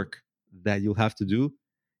work that you'll have to do.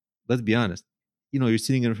 Let's be honest. You're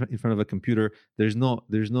sitting in front of a computer. There's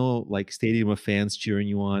no like stadium of fans cheering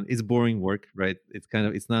you on. It's boring work, right?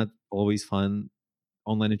 It's not always fun.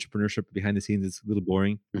 Online entrepreneurship behind the scenes is a little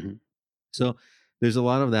boring. Mm-hmm. So there's a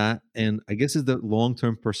lot of that. And I guess it's the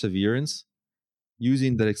long-term perseverance,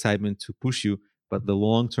 using that excitement to push you, but the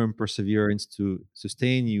long-term perseverance to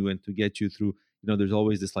sustain you and to get you through. There's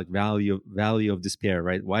always this like valley of despair,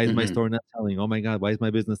 right? Why is my store not selling? Oh my God, why is my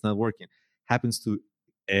business not working? Happens to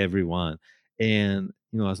everyone. And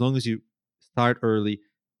as long as you start early,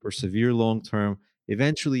 persevere long-term,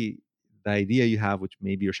 eventually the idea you have, which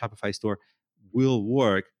may be your Shopify store, will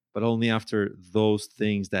work, but only after those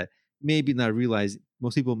things that maybe not realize.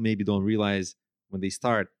 Most people maybe don't realize when they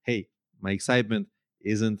start, hey, my excitement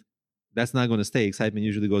that's not going to stay. Excitement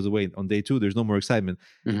usually goes away on day 2. There's no more excitement.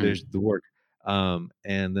 Mm-hmm. There's the work. And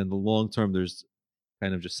then the long term, there's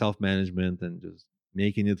kind of just self-management and just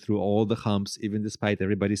making it through all the humps, even despite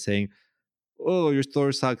everybody saying, oh, your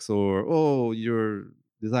store sucks, or oh, your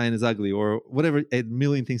design is ugly, or whatever a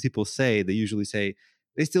million things people say. They usually say,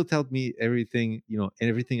 they still tell me everything, and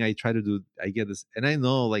everything I try to do, I get this. And I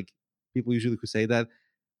know, like, people usually who say that,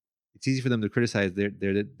 it's easy for them to criticize.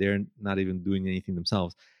 They're not even doing anything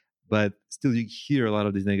themselves, but still you hear a lot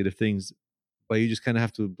of these negative things. But you just kind of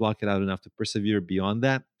have to block it out enough to persevere beyond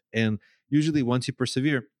that. And usually once you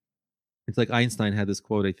persevere, it's like Einstein had this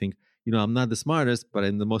quote, I think, I'm not the smartest, but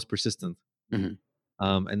I'm the most persistent.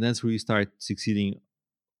 Mm-hmm. And that's where you start succeeding,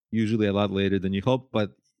 usually a lot later than you hope,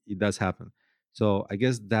 but it does happen. So I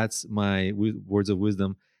guess that's my words of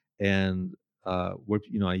wisdom. And where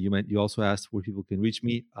you also asked where people can reach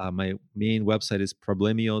me. My main website is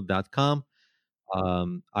problemio.com.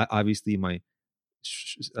 Obviously my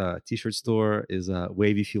t-shirt store is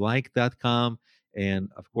waveifyoulike.com. And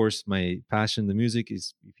of course, my passion, the music,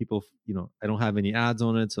 is people, I don't have any ads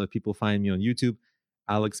on it. So if people find me on YouTube,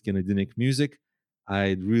 Alex Ganadinik Music,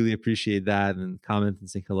 I'd really appreciate that, and comment and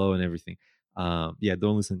say hello and everything. Don't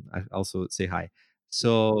listen. I also say hi.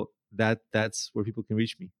 So that's where people can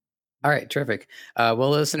reach me. All right, terrific. Well,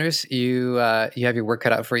 listeners, you have your work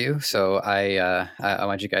cut out for you. So I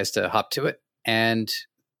want you guys to hop to it. And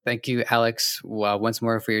thank you, Alex, once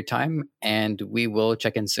more for your time. And we will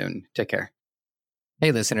check in soon. Take care.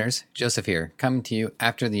 Hey, listeners, Joseph here, coming to you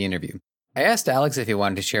after the interview. I asked Alex if he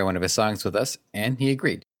wanted to share one of his songs with us, and he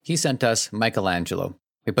agreed. He sent us Michelangelo.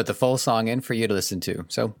 We put the full song in for you to listen to,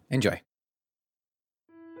 so enjoy.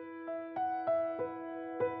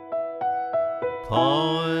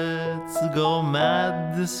 Poets go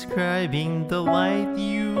mad describing the light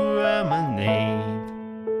you emanate.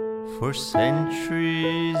 For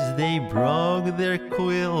centuries they broke their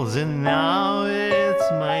quills, and now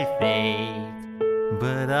it's my fate.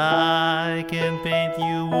 but I can paint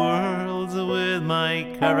you worlds with my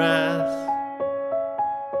caress.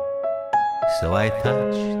 So I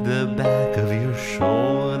touch the back of your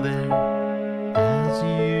shoulder as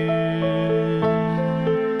you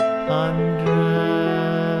undress.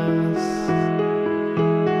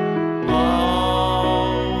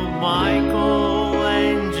 Oh,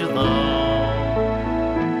 Michelangelo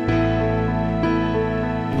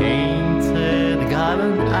painted God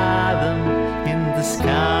and Adam in the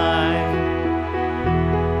sky.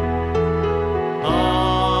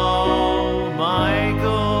 Oh, Michelangelo,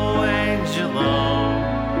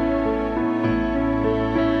 in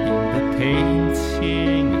the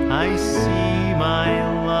painting I see my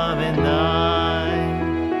love and I.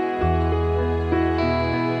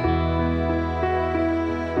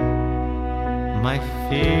 My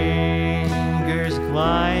fingers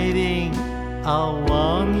gliding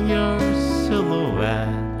along your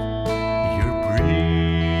silhouette. You're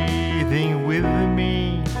breathing with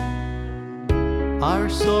me. Our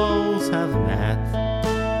souls have met.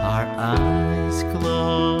 Our eyes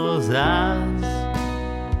close as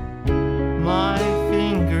my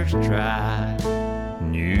fingers drag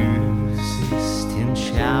New Sistine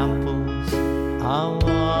Chapels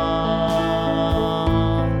along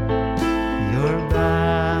your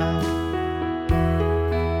back.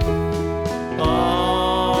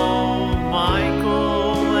 Oh,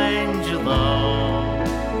 Michelangelo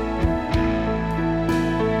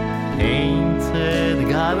painted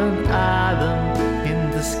God and Adam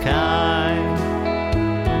in the sky.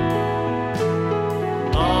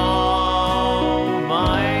 Oh,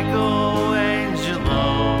 Michelangelo,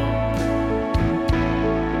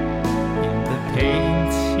 in the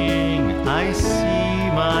painting I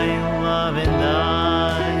see my love and I.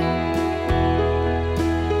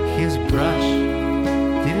 His brush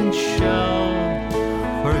didn't show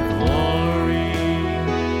her glory.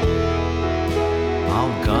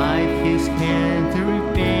 I'll guide his hand to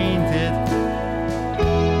repaint it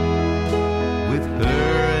with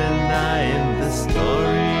her and I in the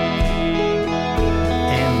story.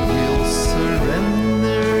 And we'll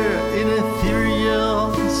surrender in ethereal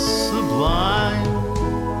sublime,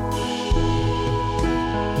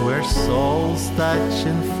 where souls touch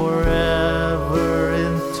and forever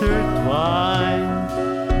intertwine,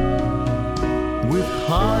 with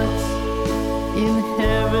hearts in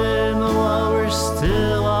heaven while we're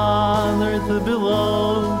still on earth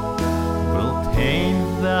below. We'll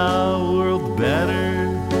paint the world better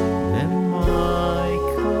than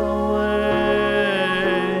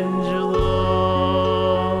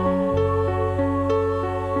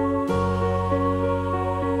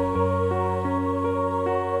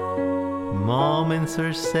Moments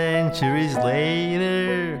or centuries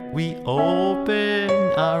later, we open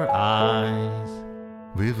our eyes.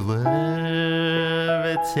 We've levitated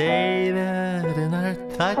in our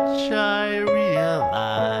touch, I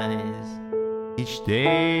realize. Each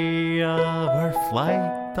day of our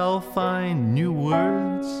flight, I'll find new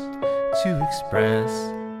words to express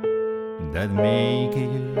that make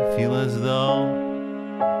you feel as though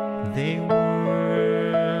they were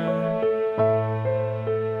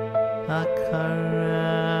a caress.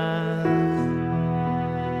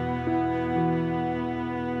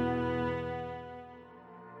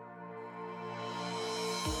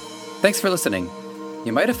 Thanks for listening.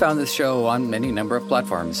 You might have found this show on any number of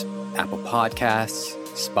platforms: Apple Podcasts,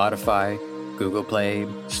 Spotify, Google Play,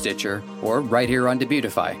 Stitcher, or right here on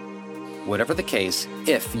Debutify. Whatever the case,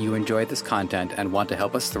 if you enjoyed this content and want to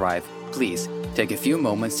help us thrive, please take a few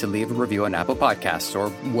moments to leave a review on Apple Podcasts or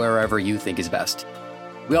wherever you think is best.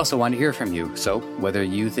 We also want to hear from you, so whether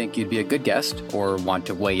you think you'd be a good guest or want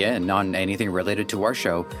to weigh in on anything related to our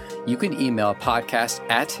show, you can email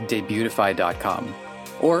podcast@debutify.com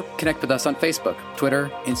or connect with us on Facebook,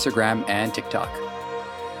 Twitter, Instagram, and TikTok.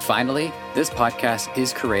 Finally, this podcast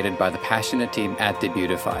is created by the passionate team at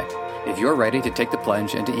Debutify. If you're ready to take the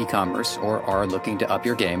plunge into e-commerce or are looking to up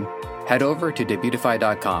your game, head over to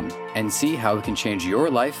Debutify.com and see how it can change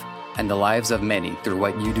your life and the lives of many through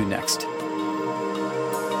what you do next.